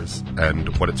players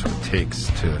and what it sort of takes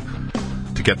to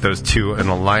get those two in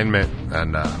alignment.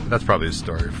 And that's probably a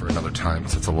story for another time,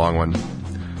 since it's a long one.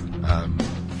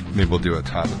 Maybe we'll do a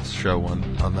top of the show one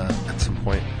on that at some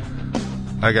point.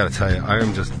 I gotta tell you, I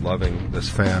am just loving this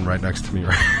fan right next to me.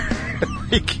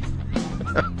 Like,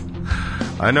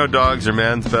 I know dogs are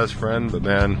man's best friend, but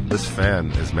man, this fan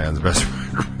is man's best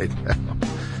friend right now.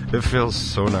 It feels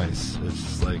so nice. It's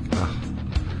just like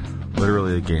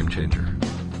literally a game changer.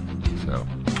 So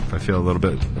if I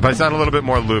sound a little bit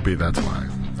more loopy, that's why.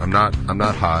 I'm not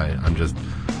high. I'm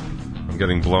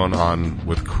getting blown on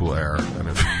with cool air, and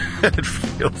it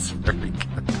feels very good.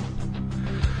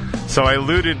 So I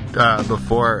alluded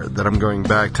before that I'm going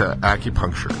back to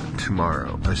acupuncture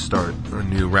tomorrow. I start a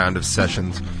new round of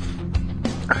sessions.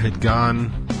 I had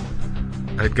gone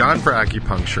for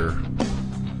acupuncture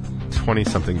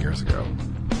 20-something years ago.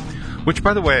 Which,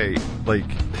 by the way, like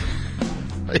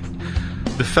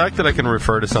the fact that I can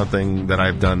refer to something that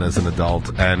I've done as an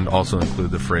adult and also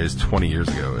include the phrase 20 years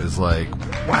ago is like,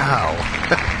 wow.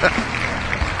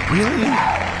 Really?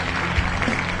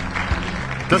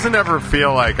 Doesn't ever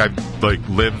feel like I've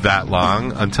lived that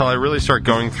long until I really start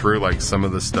going through like some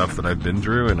of the stuff that I've been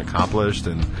through and accomplished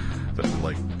and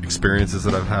like experiences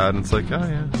that I've had, and it's like, oh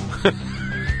yeah.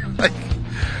 Like,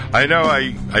 I know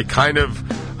I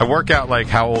work out like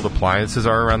how old appliances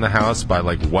are around the house by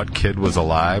like what kid was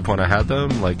alive when I had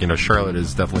them. Like, Charlotte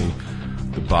is definitely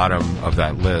the bottom of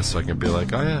that list, so I can be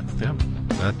like, oh yeah,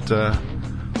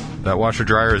 that washer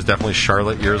dryer is definitely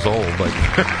Charlotte years old. Like,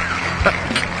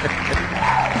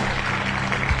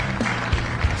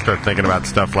 start thinking about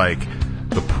stuff like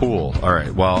the pool. All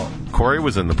right, well, Corey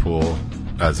was in the pool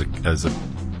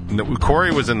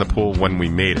Corey was in the pool when we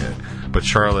made it, but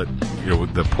Charlotte,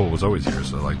 the pool was always here.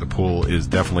 So like the pool is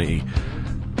definitely,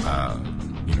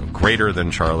 greater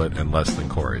than Charlotte and less than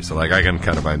Corey. So like I can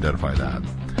kind of identify that.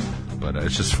 But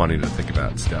it's just funny to think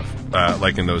about stuff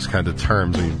like in those kinds of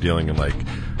terms when you're dealing in like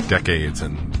decades,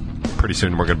 and pretty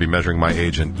soon we're going to be measuring my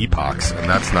age in epochs, and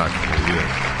that's not cool either.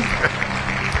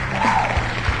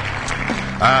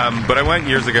 But I went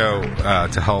years ago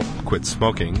to help quit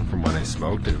smoking from when I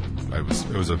smoked. It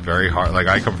was a very hard, like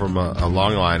I come from a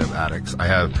long line of addicts. I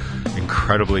have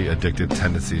incredibly addictive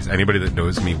tendencies. Anybody that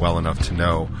knows me well enough to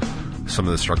know some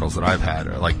of the struggles that I've had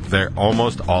are like, they're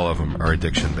almost all of them are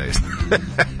addiction based.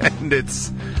 And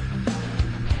it's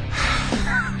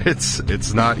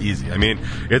not easy. I mean,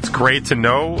 it's great to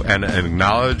know and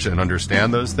acknowledge and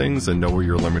understand those things and know where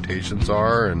your limitations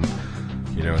are, and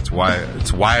it's why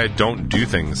I don't do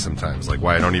things sometimes, like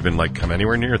why I don't even like come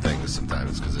anywhere near things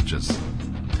sometimes, because it just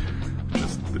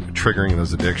triggering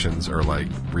those addictions are like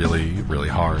really, really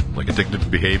hard. Like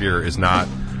addictive behavior is not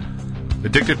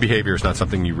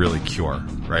something you really cure,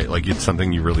 right? Like it's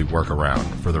something you really work around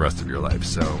for the rest of your life.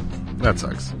 So that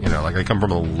sucks. Like I come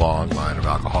from a long line of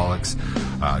alcoholics,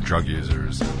 drug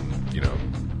users, and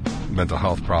mental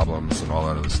health problems and all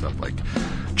that other stuff. Like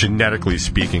genetically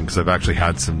speaking, because I've actually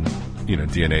had some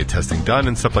DNA testing done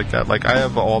and stuff like that. Like I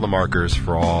have all the markers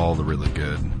for all the really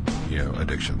good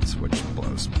addictions, which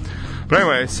blows. But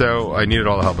anyway, so I needed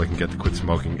all the help I can get to quit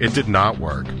smoking. It did not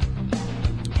work.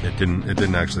 It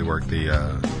didn't actually work.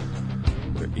 And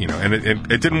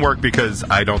it didn't work because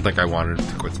I don't think I wanted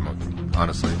to quit smoking.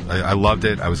 Honestly, I loved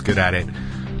it. I was good at it.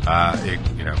 I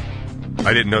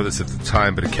didn't know this at the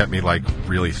time, but it kept me like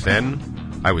really thin.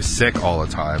 I was sick all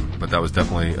the time, but that was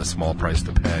definitely a small price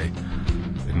to pay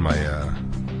in my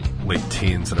late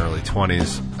teens and early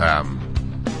 20s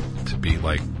to be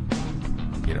like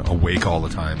awake all the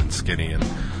time and skinny and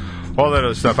all that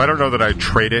other stuff. I don't know that I'd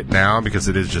trade it now because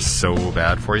it is just so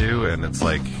bad for you, and it's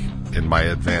like in my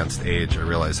advanced age I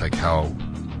realize like how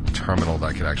terminal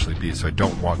that could actually be, so I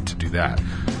don't want to do that,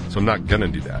 so I'm not gonna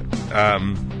do that.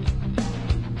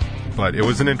 But it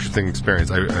was an interesting experience.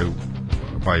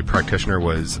 My practitioner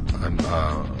was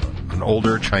an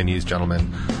older Chinese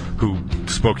gentleman who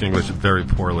spoke English very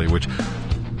poorly,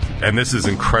 and this is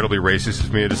incredibly racist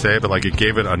of me to say, but like it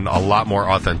gave it a lot more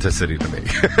authenticity to me.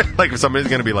 Like if somebody's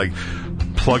going to be like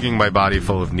plugging my body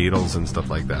full of needles and stuff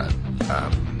like that,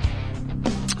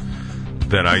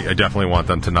 then I definitely want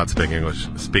them to not speak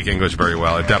English very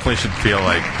well. It definitely should feel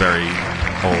like very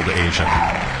old Asian.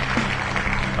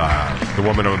 The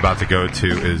woman I'm about to go to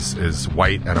is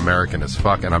white and American as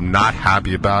fuck, and I'm not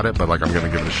happy about it, but like I'm going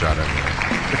to give it a shot anyway.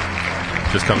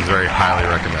 Just comes very highly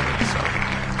recommended, so I'm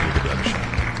going to give that a shot.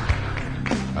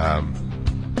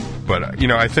 But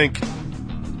I think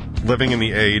living in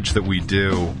the age that we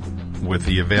do with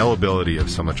the availability of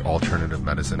so much alternative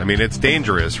medicine, I mean, it's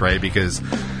dangerous, right? Because,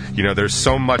 there's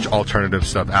so much alternative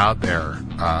stuff out there,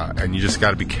 and you just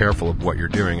got to be careful of what you're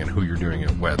doing and who you're doing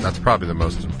it with. That's probably the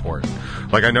most important.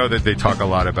 Like, I know that they talk a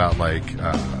lot about, like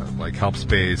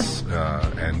HelpSpace,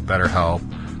 and Better Health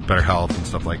and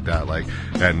stuff like that. Like,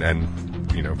 and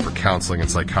for counseling and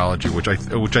psychology, which I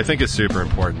think is super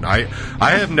important. I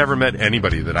have never met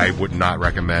anybody that I would not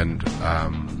recommend,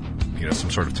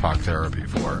 some sort of talk therapy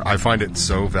for. I find it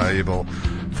so valuable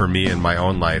for me in my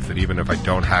own life that even if I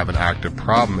don't have an active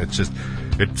problem, it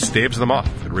staves them off.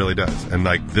 It really does. And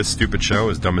like this stupid show,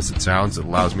 as dumb as it sounds, it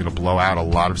allows me to blow out a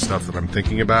lot of stuff that I'm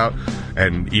thinking about,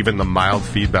 and even the mild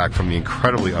feedback from the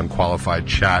incredibly unqualified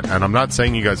chat. And I'm not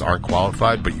saying you guys aren't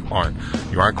qualified, but you aren't.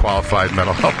 You aren't qualified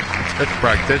mental health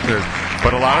practitioners.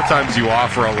 But a lot of times you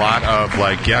offer a lot of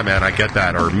like, yeah, man, I get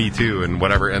that, or me too, and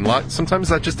whatever. And sometimes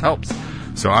that just helps.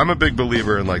 So I'm a big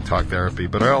believer in like talk therapy,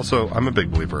 but I'm a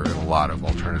big believer in a lot of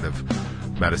alternative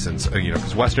medicines,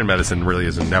 because Western medicine really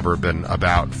has never been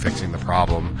about fixing the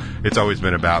problem. It's always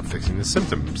been about fixing the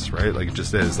symptoms, right? Like it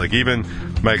just is. Like even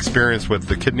my experience with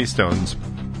the kidney stones,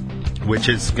 which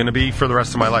is going to be for the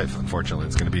rest of my life, unfortunately.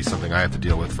 It's going to be something I have to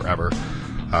deal with forever.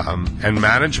 And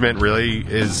management really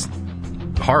is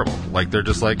horrible. Like they're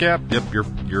just like, yep,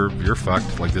 you're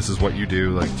fucked. Like this is what you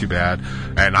do. Like too bad.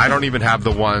 And I don't even have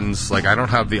the ones, like I don't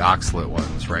have the oxalate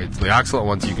ones, right? So the oxalate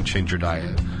ones you can change your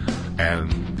diet,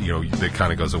 and it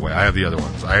kind of goes away. I have the other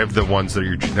ones. I have the ones that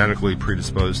you're genetically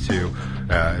predisposed to.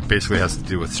 It basically has to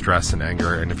do with stress and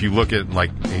anger. And if you look at like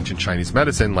ancient Chinese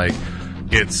medicine, like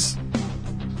it's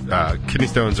kidney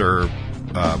stones are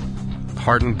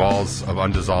hardened balls of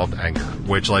undissolved anger.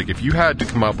 Which, like, if you had to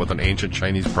come up with an ancient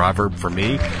Chinese proverb for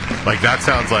me, like that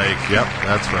sounds like, yep,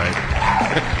 that's right.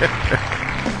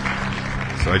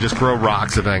 So I just grow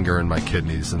rocks of anger in my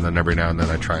kidneys, and then every now and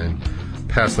then I try and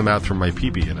pass them out through my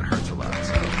pee-pee, and it hurts a lot.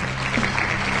 So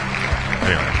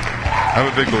anyway,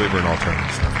 I'm a big believer in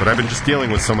alternative stuff, but I've been just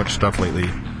dealing with so much stuff lately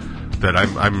that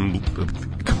I'm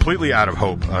completely out of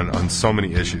hope on so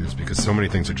many issues, because so many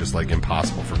things are just like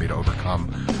impossible for me to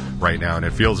overcome right now, and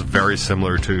it feels very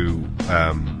similar to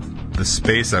the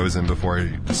space I was in before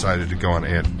I decided to go on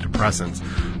antidepressants.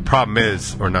 Problem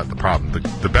is, or not the problem,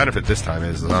 the benefit this time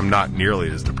is that I'm not nearly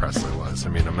as depressed as I was. I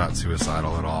mean, I'm not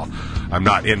suicidal at all. I'm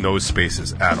not in those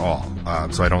spaces at all.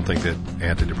 So I don't think that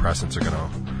antidepressants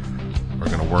are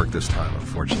gonna work this time,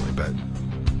 unfortunately. But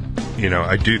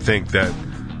I do think that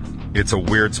it's a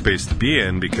weird space to be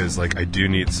in, because like I do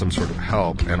need some sort of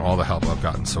help, and all the help I've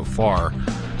gotten so far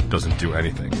doesn't do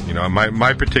anything.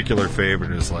 My particular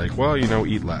favorite is like, well,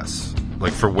 eat less,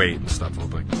 like for weight and stuff. I'll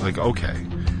be like, okay,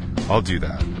 I'll do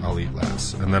that. I'll eat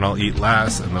less, and then I'll eat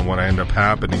less, and then what ends up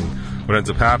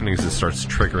happening is it starts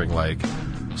triggering like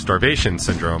starvation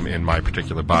syndrome in my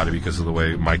particular body because of the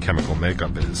way my chemical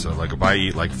makeup is. So like if I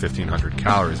eat like 1,500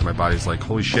 calories, my body's like,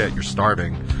 holy shit, you're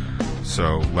starving.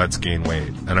 So let's gain weight.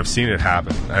 And I've seen it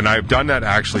happen. And I've done that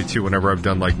actually too whenever I've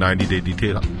done like 90-day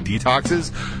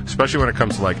detoxes, especially when it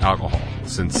comes to like alcohol,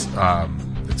 since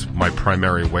it's my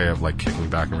primary way of like kicking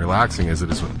back and relaxing, as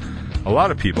it is with a lot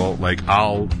of people. Like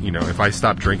I'll, if I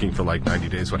stop drinking for like 90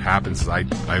 days, what happens is I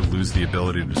lose the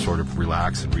ability to sort of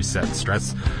relax and reset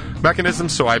stress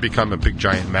mechanisms. So I become a big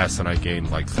giant mess, and I gain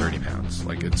like 30 pounds.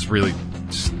 Like it's really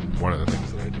just one of the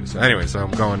things that I do. So anyway, so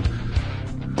I'm going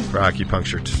for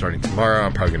acupuncture starting tomorrow.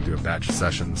 I'm probably going to do a batch of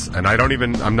sessions, and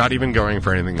I'm not even going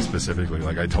for anything specifically,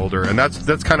 like I told her. And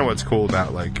that's kind of what's cool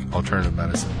about like alternative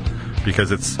medicine,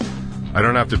 because I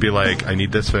don't have to be like, I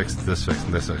need this fixed, this fixed,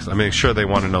 and this fixed. I mean, sure, they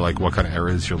want to know like what kind of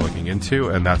areas you're looking into,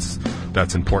 and that's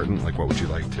important. Like, what would you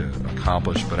like to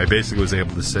accomplish? But I basically was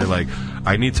able to say like,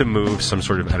 I need to move some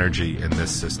sort of energy in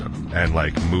this system, and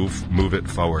like move it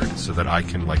forward so that I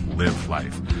can like live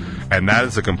life. And that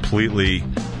is a completely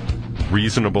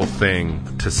reasonable thing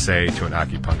to say to an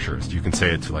acupuncturist. You can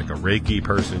say it to like a Reiki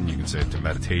person, you can say it to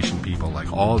meditation people,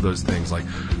 like all of those things. Like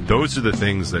those are the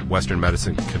things that Western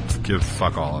medicine can give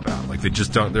fuck all about. Like they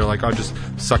just don't, they're like, oh, just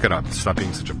suck it up, stop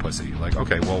being such a pussy. Like,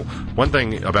 okay, well, one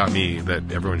thing about me that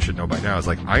everyone should know by now is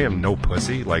like, I am no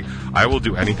pussy. Like I will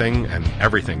do anything and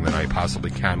everything that I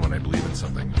possibly can when I believe in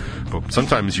something. But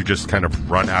sometimes you just kind of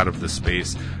run out of the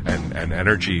space and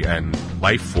energy and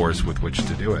life force with which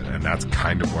to do it. And that's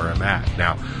kind of where I'm at.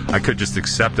 Now, I could just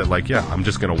accept that, like, yeah, I'm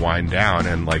just going to wind down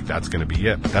and, like, that's going to be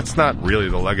it. But that's not really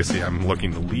the legacy I'm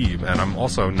looking to leave. And I'm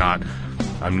also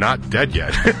I'm not dead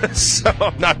yet. So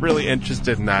I'm not really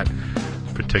interested in that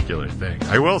particular thing.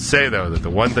 I will say, though, that the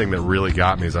one thing that really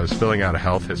got me is I was filling out a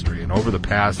health history. And over the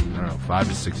past, 5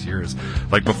 to 6 years,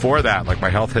 like, before that, like,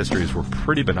 my health histories were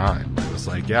pretty benign. It was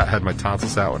like, yeah, I had my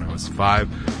tonsils out when I was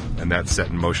 5. And that set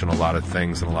in motion a lot of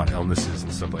things and a lot of illnesses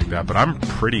and stuff like that. But I'm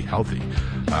pretty healthy.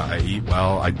 I eat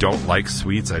well. I don't like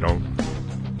sweets. I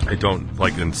I don't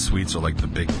like, and sweets are like the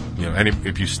big,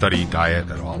 if you study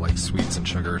diet at all, like sweets and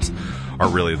sugars are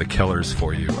really the killers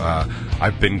for you.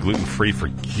 I've been gluten-free for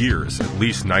years, at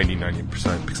least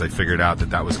 90%, because I figured out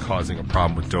that was causing a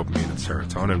problem with dopamine and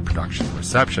serotonin production and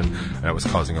reception, and it was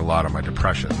causing a lot of my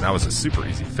depression. And that was a super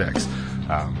easy fix.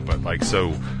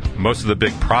 So most of the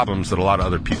big problems that a lot of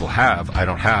other people have, I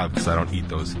don't have because I don't eat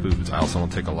those foods. I also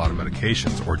don't take a lot of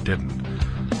medications, or didn't.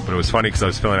 But it was funny because I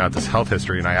was filling out this health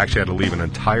history, and I actually had to leave an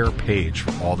entire page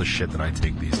for all the shit that I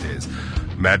take these days.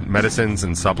 Medicines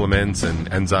and supplements and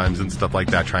enzymes and stuff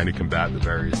like that, trying to combat the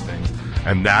various things.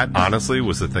 And that, honestly,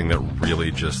 was the thing that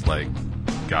really just,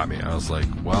 got me. I was like,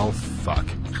 well, fuck.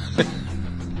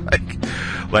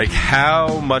 like,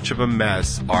 how much of a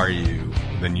mess are you?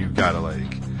 Then you gotta,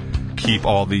 keep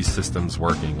all these systems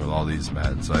working with all these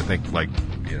meds. So I think,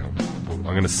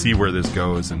 I'm going to see where this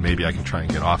goes, and maybe I can try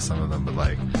and get off some of them. But,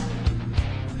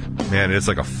 man, it's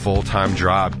like a full-time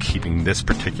job keeping this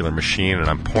particular machine, and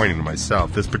I'm pointing to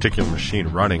myself, this particular machine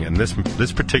running, and this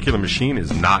particular machine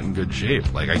is not in good shape.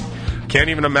 I can't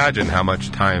even imagine how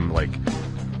much time,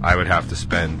 I would have to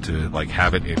spend to,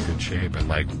 have it in good shape, and,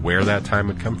 where that time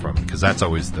would come from, because that's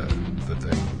always the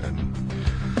thing. And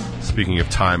speaking of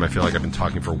time, I feel like I've been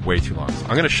talking for way too long. So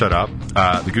I'm going to shut up.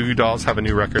 The Goo Goo Dolls have a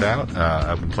new record out.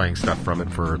 I've been playing stuff from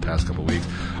it for the past couple of weeks.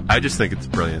 I just think it's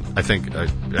brilliant. I think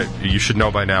you should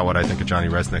know by now what I think of Johnny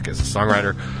Resnick as a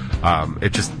songwriter.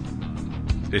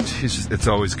 It's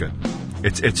always good.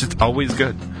 It's just always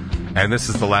good. And this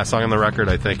is the last song on the record,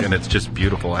 I think, and it's just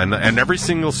beautiful. And every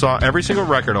single song, every single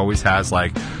record always has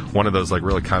one of those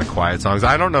really kind of quiet songs.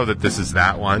 I don't know that this is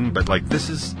that one, but this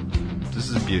is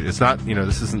beautiful. It's not,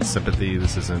 this isn't Sympathy.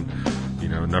 This isn't,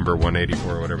 number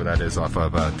 184 or whatever that is off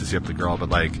of To See Up the Girl. But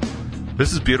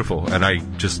this is beautiful, and I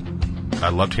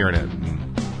loved hearing it,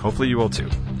 and hopefully you will too.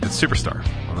 It's Superstar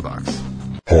on the box.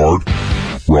 Hard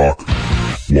Rock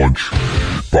Lunch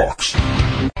Box.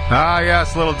 Ah,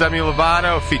 yes, little Demi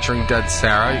Lovato featuring Dead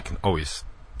Sarah. You can always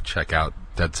check out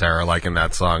Dead Sarah liking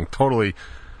that song. Totally.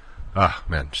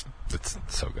 Man, it's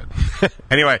so good.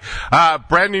 Anyway,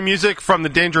 brand new music from The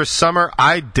Dangerous Summer.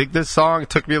 I dig this song. It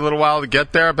took me a little while to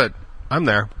get there, but I'm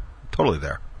there. Totally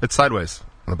there. It's Sideways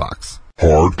on the box.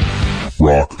 Hard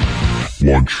Rock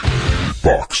Lunch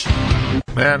Box.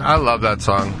 Man, I love that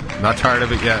song. Not tired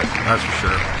of it yet, that's for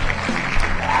sure.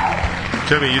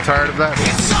 Jimmy, you tired of that?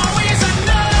 It's always a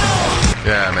no.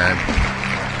 Yeah, man.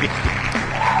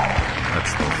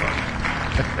 That's still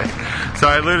fun. So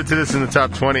I alluded to this in the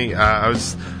top 20. I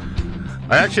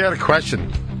actually had a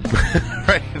question.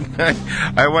 Right?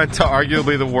 I went to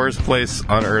arguably the worst place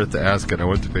on earth to ask it. I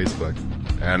went to Facebook.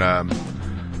 And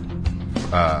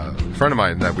a friend of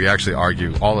mine that we actually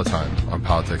argue all the time on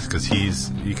politics, because he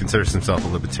considers himself a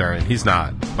libertarian. He's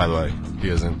not, by the way. He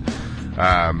isn't.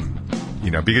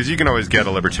 Because you can always get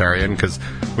a libertarian, because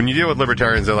when you deal with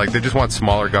libertarians, they just want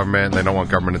smaller government, and they don't want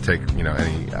government to take,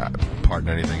 any part in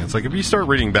anything. It's if you start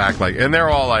reading back, and they're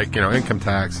all income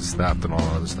tax is theft and all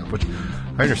that other stuff, which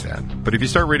I understand. But if you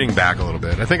start reading back a little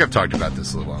bit, I think I've talked about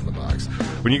this a little on the box.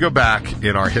 When you go back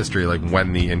in our history,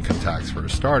 when the income tax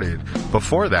first started,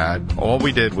 before that, all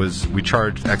we did was we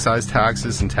charged excise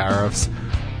taxes and tariffs.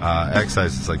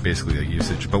 Excise is basically a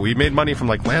usage, but we made money from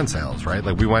land sales, right?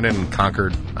 We went in and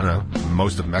conquered, I don't know,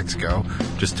 most of Mexico,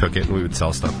 just took it, and we would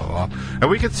sell stuff off. And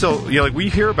we could still, we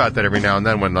hear about that every now and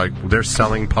then when they're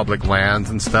selling public lands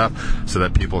and stuff so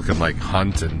that people can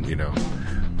hunt and,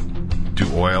 do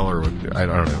oil, or I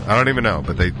don't know. I don't even know,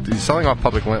 but they're selling off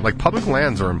public land. Public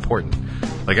lands are important.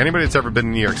 Anybody that's ever been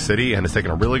in New York City and has taken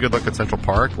a really good look at Central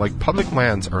Park, public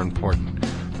lands are important.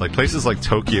 Places like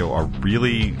Tokyo are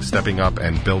really stepping up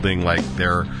and building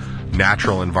their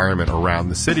natural environment around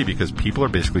the city, because people are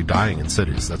basically dying in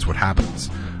cities. That's what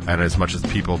happens. And as much as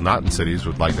people not in cities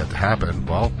would like that to happen,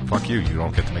 well, fuck you. You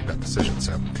don't get to make that decision.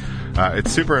 So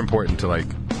it's super important to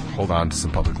hold on to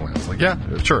some public lands. Yeah,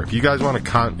 sure. If you guys want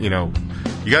to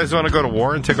you guys want to go to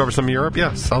war and take over some of Europe,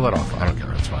 yeah, sell that off. I don't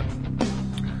care. It's fine.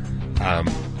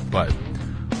 But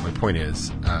my point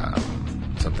is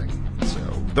something.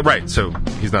 So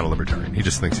he's not a libertarian. He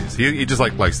just thinks he is. He just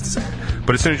likes to say it.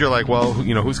 But as soon as you're well,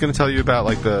 who's going to tell you about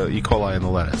the E. coli and the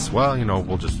lettuce? Well,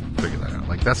 we'll just figure that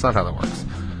out. That's not how that works.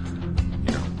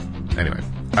 Anyway.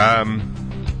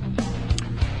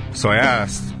 So I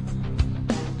asked,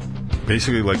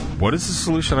 basically, what is the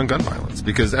solution on gun violence?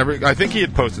 Because I think he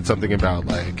had posted something about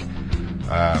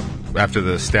after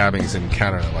the stabbings in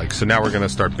Canada, so now we're going to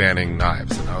start banning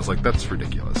knives. And I was that's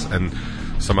ridiculous. And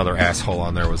some other asshole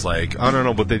on there was I don't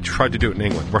know, but they tried to do it in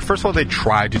England. Well, first of all, they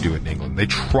tried to do it in England. They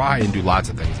try and do lots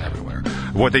of things everywhere.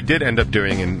 What they did end up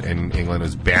doing in England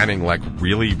is banning like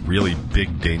really, really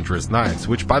big, dangerous knives.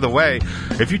 Which, by the way,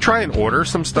 if you try and order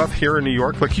some stuff here in New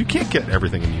York, like you can't get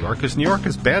everything in New York because New York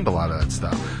has banned a lot of that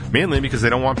stuff. Mainly because they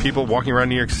don't want people walking around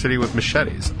New York City with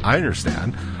machetes. I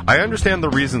understand the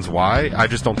reasons why. I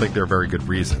just don't think they're very good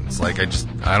reasons. Like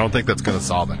I don't think that's going to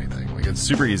solve anything. Like it's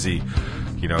super easy,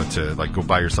 to like go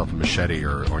buy yourself a machete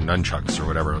or nunchucks or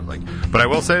whatever. Like, but I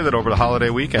will say that over the holiday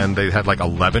weekend, they had like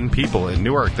 11 people in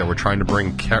Newark that were trying to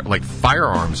bring like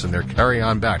firearms in their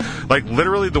carry-on bag. Like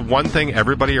literally the one thing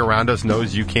everybody around us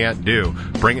knows you can't do: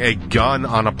 bring a gun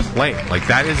on a plane. Like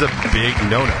that is a big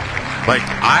no-no. Like,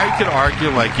 I could argue,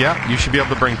 like, yeah, you should be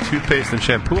able to bring toothpaste and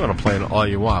shampoo on a plane all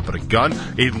you want, but a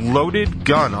loaded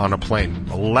gun on a plane,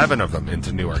 11 of them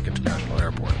into Newark International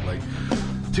Airport. Like,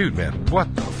 dude, man,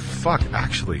 what the fuck?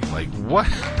 Actually, like, what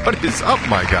is up,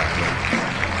 my guy?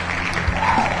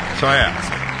 Like, so I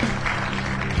asked,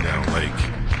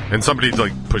 and somebody,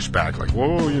 like, pushed back, like,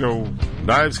 whoa,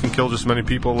 knives can kill just as many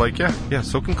people. Like, yeah,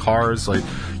 so can cars. Like,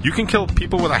 you can kill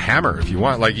people with a hammer if you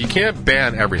want. Like, you can't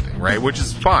ban everything, right? Which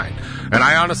is fine. And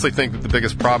I honestly think that the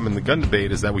biggest problem in the gun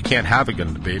debate is that we can't have a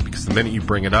gun debate because the minute you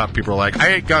bring it up, people are like, I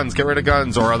hate guns, get rid of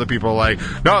guns. Or other people are like,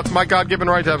 no, it's my God-given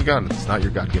right to have a gun. It's not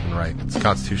your God-given right. It's a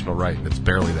constitutional right. It's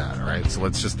barely that, all right? So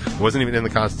it wasn't even in the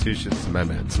Constitution. It's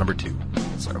amendment. It's number 2.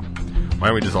 So why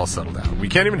don't we just all settle down? We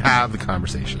can't even have the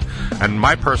conversation. And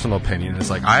my personal opinion is,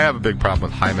 like, I have a big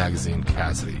problem with high magazine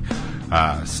capacity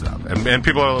stuff. And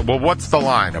people are like, well, what's the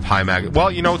line of high mag? Well,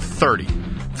 30.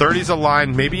 30's a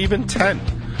line, maybe even 10.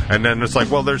 And then it's like,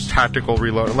 well, there's tactical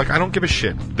reload. Like, I don't give a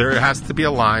shit. There has to be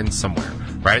a line somewhere,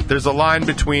 right? There's a line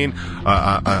between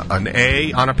an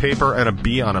A on a paper and a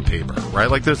B on a paper,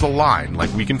 right? Like, there's a line.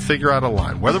 Like, we can figure out a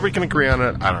line. Whether we can agree on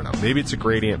it, I don't know. Maybe it's a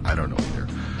gradient. I don't know either.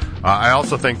 I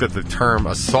also think that the term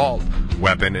assault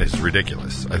weapon is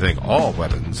ridiculous. I think all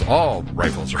weapons, all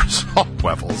rifles are assault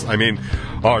weapons. I mean,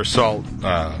 all assault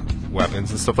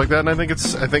weapons and stuff like that. And I think it's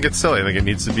silly. I think it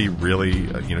needs to be really,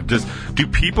 do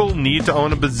people need to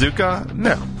own a bazooka?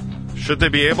 No. Should they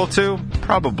be able to?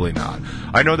 Probably not.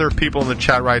 I know there are people in the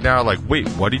chat right now like, wait,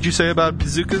 what did you say about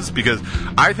bazookas? Because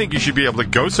I think you should be able to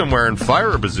go somewhere and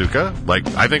fire a bazooka. Like,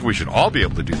 I think we should all be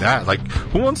able to do that. Like,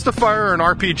 who wants to fire an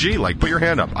RPG? Like, put your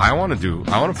hand up. I want to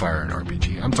fire an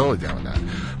RPG. I'm totally down with that.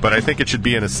 But I think it should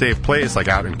be in a safe place, like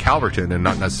out in Calverton, and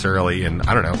not necessarily in,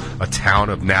 I don't know, a town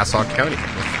of Nassau County.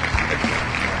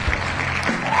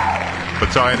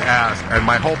 But so I'd asked, and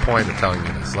my whole point of telling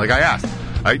you this, like, I asked,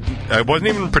 I wasn't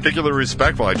even particularly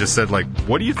respectful. I just said, like,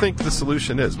 what do you think the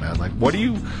solution is, man? Like, what do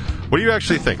you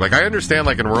actually think? Like, I understand,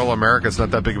 like, in rural America, it's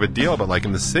not that big of a deal, but, like,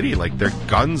 in the city, like, their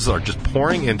guns are just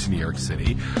pouring into New York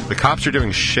City. The cops are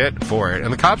doing shit for it,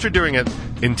 and the cops are doing it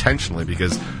intentionally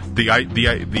because the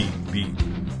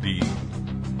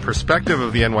perspective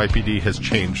of the NYPD has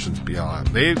changed since BLM.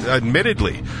 They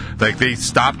admittedly, like, they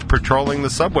stopped patrolling the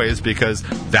subways because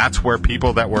that's where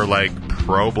people that were like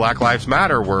pro Black Lives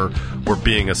Matter were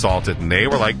being assaulted, and they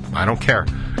were like, I don't care.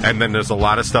 And then there's a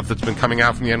lot of stuff that's been coming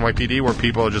out from the NYPD where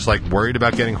people are just like worried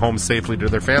about getting home safely to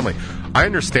their family. I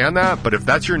understand that, but if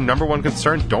that's your number one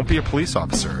concern, don't be a police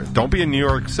officer. Don't be a New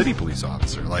York City police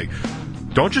officer. Like,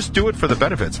 don't just do it for the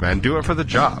benefits, man. Do it for the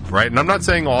job, right? And I'm not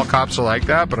saying all cops are like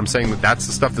that, but I'm saying that that's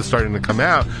the stuff that's starting to come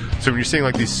out. So when you're seeing,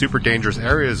 like, these super dangerous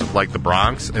areas of, like, the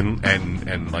Bronx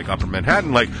and like, Upper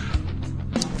Manhattan, like,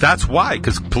 that's why.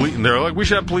 Because they're like, we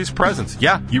should have police presence.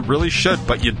 Yeah, you really should,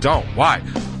 but you don't. Why?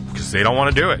 Because they don't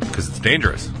want to do it. Because it's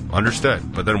dangerous.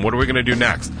 Understood. But then what are we going to do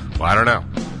next? Well, I don't know.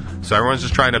 So everyone's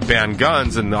just trying to ban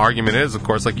guns, and the argument is, of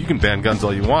course, like, you can ban guns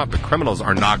all you want, but criminals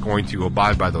are not going to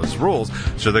abide by those rules,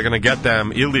 so they're going to get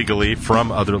them illegally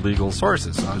from other legal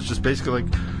sources. So I was just basically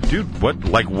like, dude,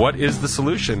 what is the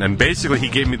solution? And basically he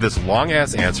gave me this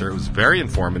long-ass answer. It was very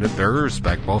informative, very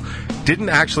respectful, didn't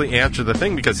actually answer the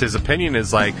thing, because his opinion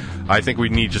is like, I think we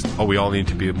all need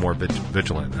to be more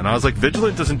vigilant. And I was like,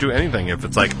 vigilant doesn't do anything if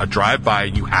it's like a drive-by,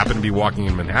 you happen to be walking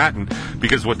in Manhattan,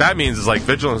 because what that means is, like,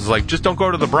 vigilance is like, just don't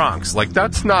go to the Bronx. Like,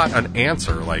 that's not an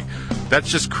answer. Like, that's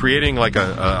just creating like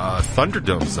a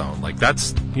Thunderdome zone. Like,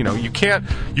 that's, you can't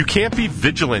be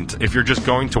vigilant if you're just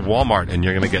going to Walmart and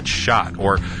you're going to get shot,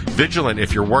 or vigilant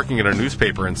if you're working at a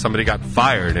newspaper and somebody got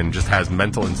fired and just has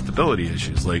mental instability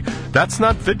issues. Like, that's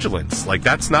not vigilance. Like,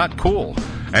 that's not cool.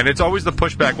 And it's always the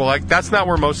pushback, well, like, that's not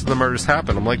where most of the murders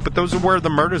happen. I'm like, but those are where the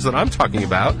murders that I'm talking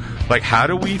about. Like, how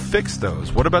do we fix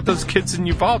those? What about those kids in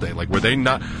Uvalde? Like, were they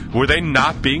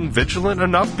not being vigilant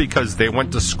enough because they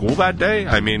went to school that day?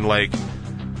 I mean, like,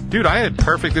 dude, I had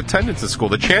perfect attendance at school.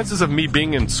 The chances of me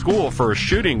being in school for a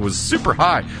shooting was super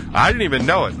high. I didn't even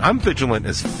know it. I'm vigilant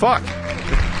as fuck.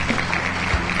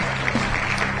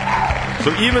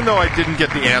 So even though I didn't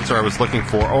get the answer I was looking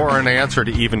for, or an answer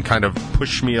to even kind of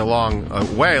push me along a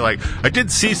way, like, I did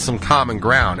see some common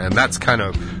ground, and that's kind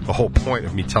of the whole point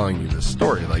of me telling you this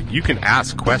story. Like, you can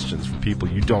ask questions from people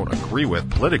you don't agree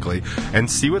with politically and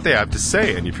see what they have to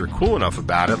say, and if you're cool enough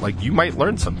about it, like, you might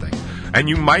learn something. And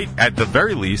you might, at the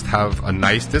very least, have a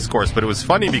nice discourse. But it was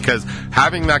funny because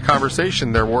having that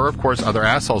conversation, there were, of course, other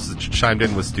assholes that chimed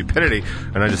in with stupidity,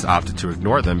 and I just opted to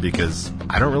ignore them because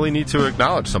I don't really need to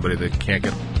acknowledge somebody that can't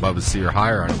get above a C or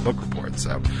higher on a book report.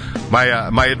 So my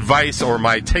advice or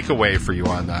my takeaway for you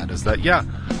on that is that, yeah,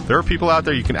 there are people out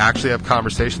there you can actually have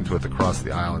conversations with across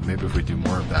the aisle, and maybe if we do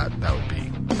more of that, that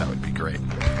would be great.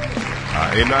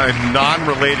 In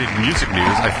non-related music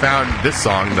news, I found this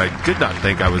song that I did not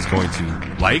think I was going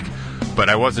to like, but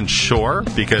I wasn't sure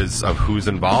because of who's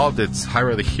involved. It's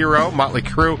Hyra the Hero, Motley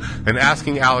Crue, and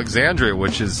Asking Alexandria,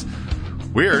 which is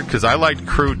weird because I liked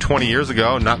Crue 20 years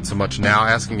ago, not so much now.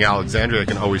 Asking Alexandria, I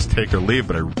can always take or leave,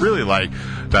 but I really like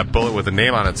that Bullet with a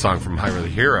Name on It song from Hyra the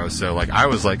Hero. So I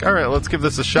was like, all right, let's give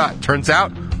this a shot. Turns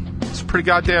out it's pretty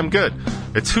goddamn good.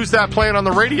 It's Who's That Playing on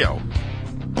the Radio?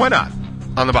 Why not?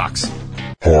 On the box.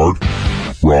 Hard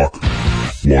Rock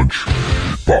Lunch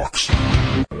Box.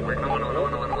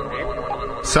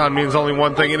 Sound means only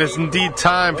one thing. It is indeed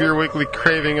time for your weekly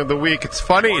craving of the week. It's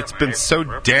funny, it's been so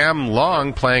damn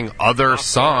long playing other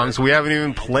songs. We haven't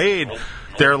even played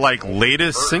their,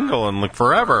 latest single in,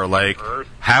 forever.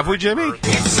 Have we, Jimmy?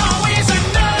 It's always a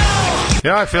no.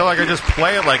 Yeah, I feel like I just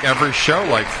play it, every show,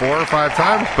 4 or 5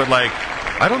 times. But,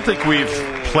 I don't think we've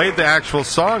played the actual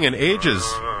song in ages.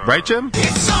 Right, Jim?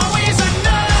 It's always a no.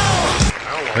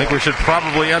 I think we should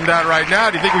probably end that right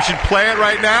now. Do you think we should play it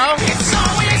right now? It's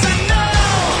always a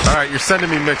no. All right, you're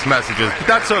sending me mixed messages, but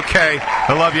that's okay.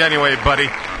 I love you anyway, buddy.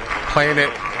 Playing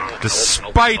it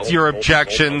despite your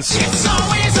objections. It's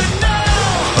always a no.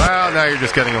 Well, now you're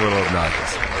just getting a little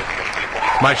obnoxious.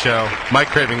 My show, my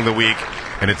craving of the week,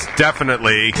 and it's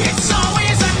definitely... It's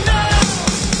always a no.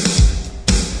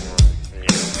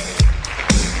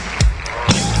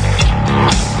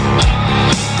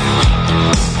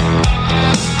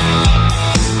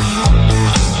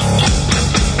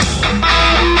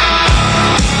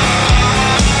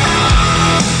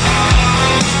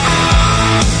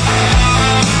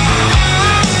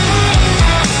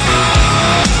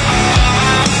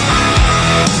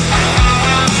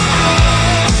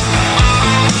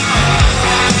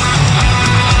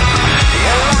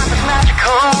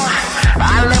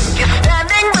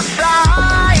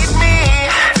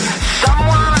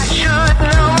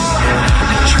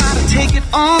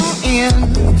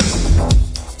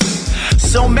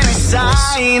 So many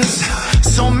signs,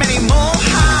 so many more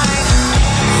hide.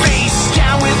 Face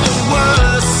down with the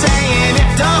words saying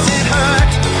it doesn't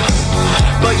hurt.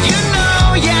 But you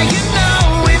know, yeah, you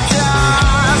know it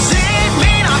doesn't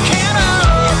mean I can't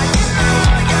help.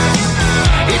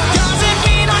 It doesn't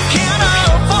mean I can't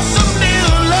help for some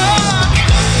new luck.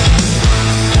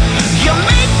 You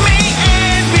make me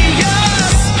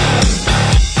envious.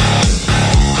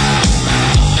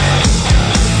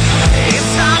 It's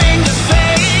starting to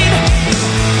fade.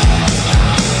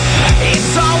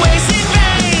 It's always in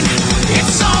vain.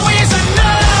 It's always a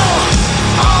no,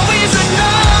 always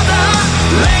another.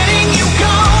 Letting you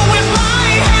go when my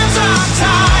hands are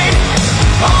tied.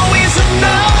 Always a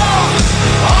no,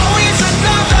 always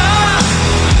another.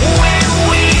 When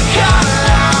we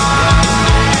collide,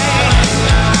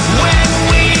 when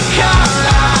we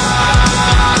collide.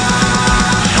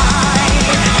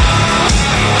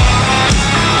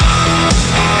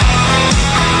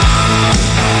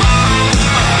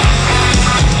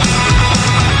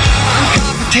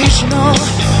 Unconfrontational,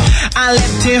 I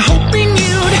left here hoping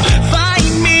you'd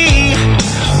find me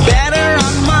better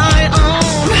on my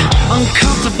own,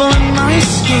 uncomfortable in my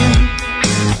skin.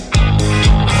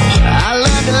 I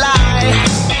learned to lie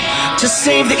to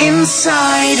save the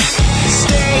inside.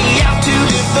 Stay out to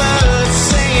divert,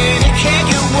 saying it can't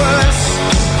get worse.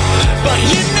 But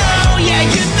you know, yeah,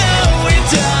 you know it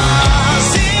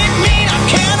doesn't mean I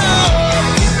can't help.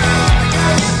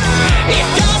 It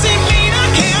doesn't mean I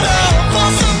can't help for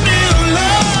some new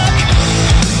luck.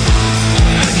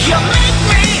 You make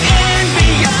me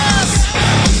envious.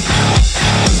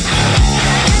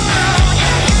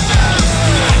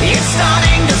 It's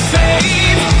starting to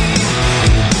fade.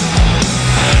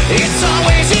 It's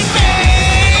always in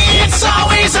vain. It's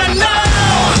always a no,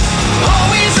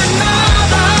 always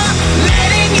another.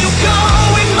 Letting you go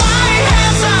when my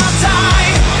hands are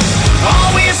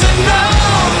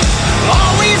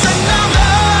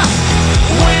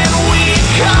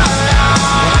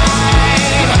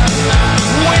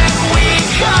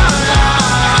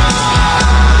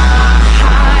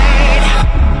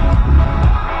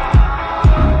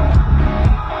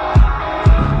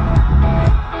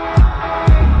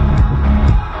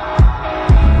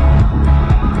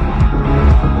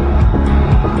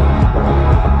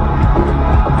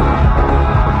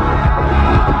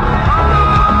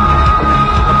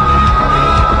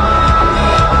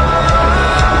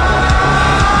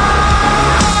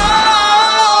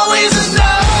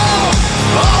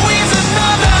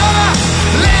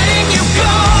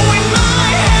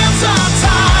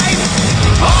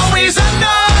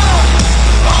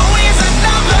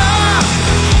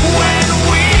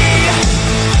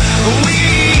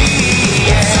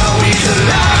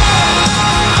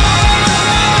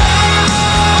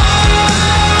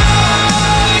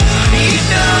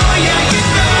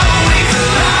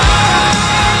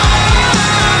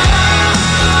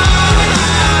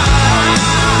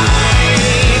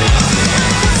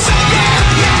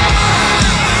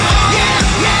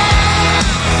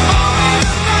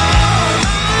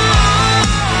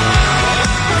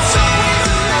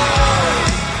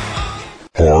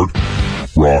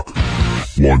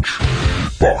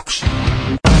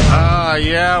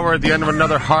we're at the end of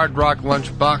another Hard Rock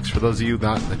Lunchbox. For those of you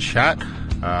not in the chat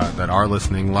that are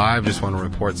listening live, just want to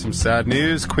report some sad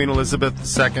news. Queen Elizabeth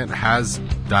II has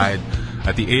died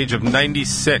at the age of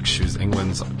 96. She was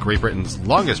Great Britain's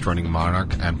longest-running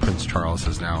monarch, and Prince Charles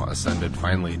has now ascended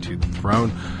finally to the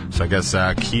throne. So I guess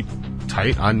keep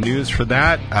tight on news for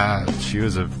that. She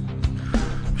was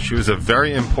a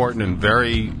very important and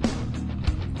very,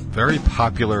 very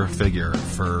popular figure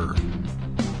for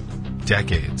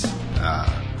decades.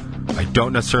 I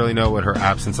don't necessarily know what her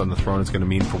absence on the throne is going to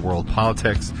mean for world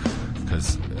politics,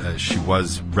 because she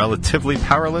was relatively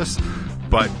powerless,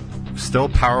 but still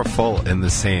powerful in the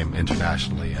same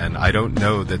internationally. And I don't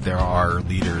know that there are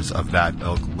leaders of that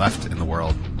ilk left in the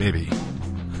world. Maybe.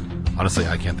 Honestly,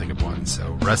 I can't think of one.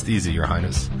 So rest easy, Your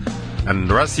Highness. And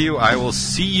the rest of you, I will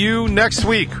see you next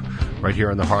week right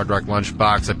here on the Hard Rock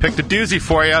Lunchbox. I picked a doozy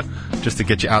for you just to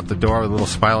get you out the door with a little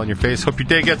smile on your face. Hope your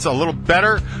day gets a little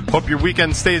better. Hope your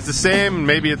weekend stays the same.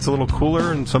 Maybe it's a little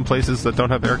cooler in some places that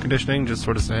don't have air conditioning, just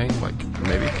sort of saying, like,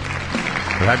 maybe.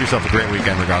 But have yourself a great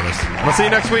weekend regardless. I'll see you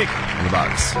next week in the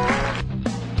box.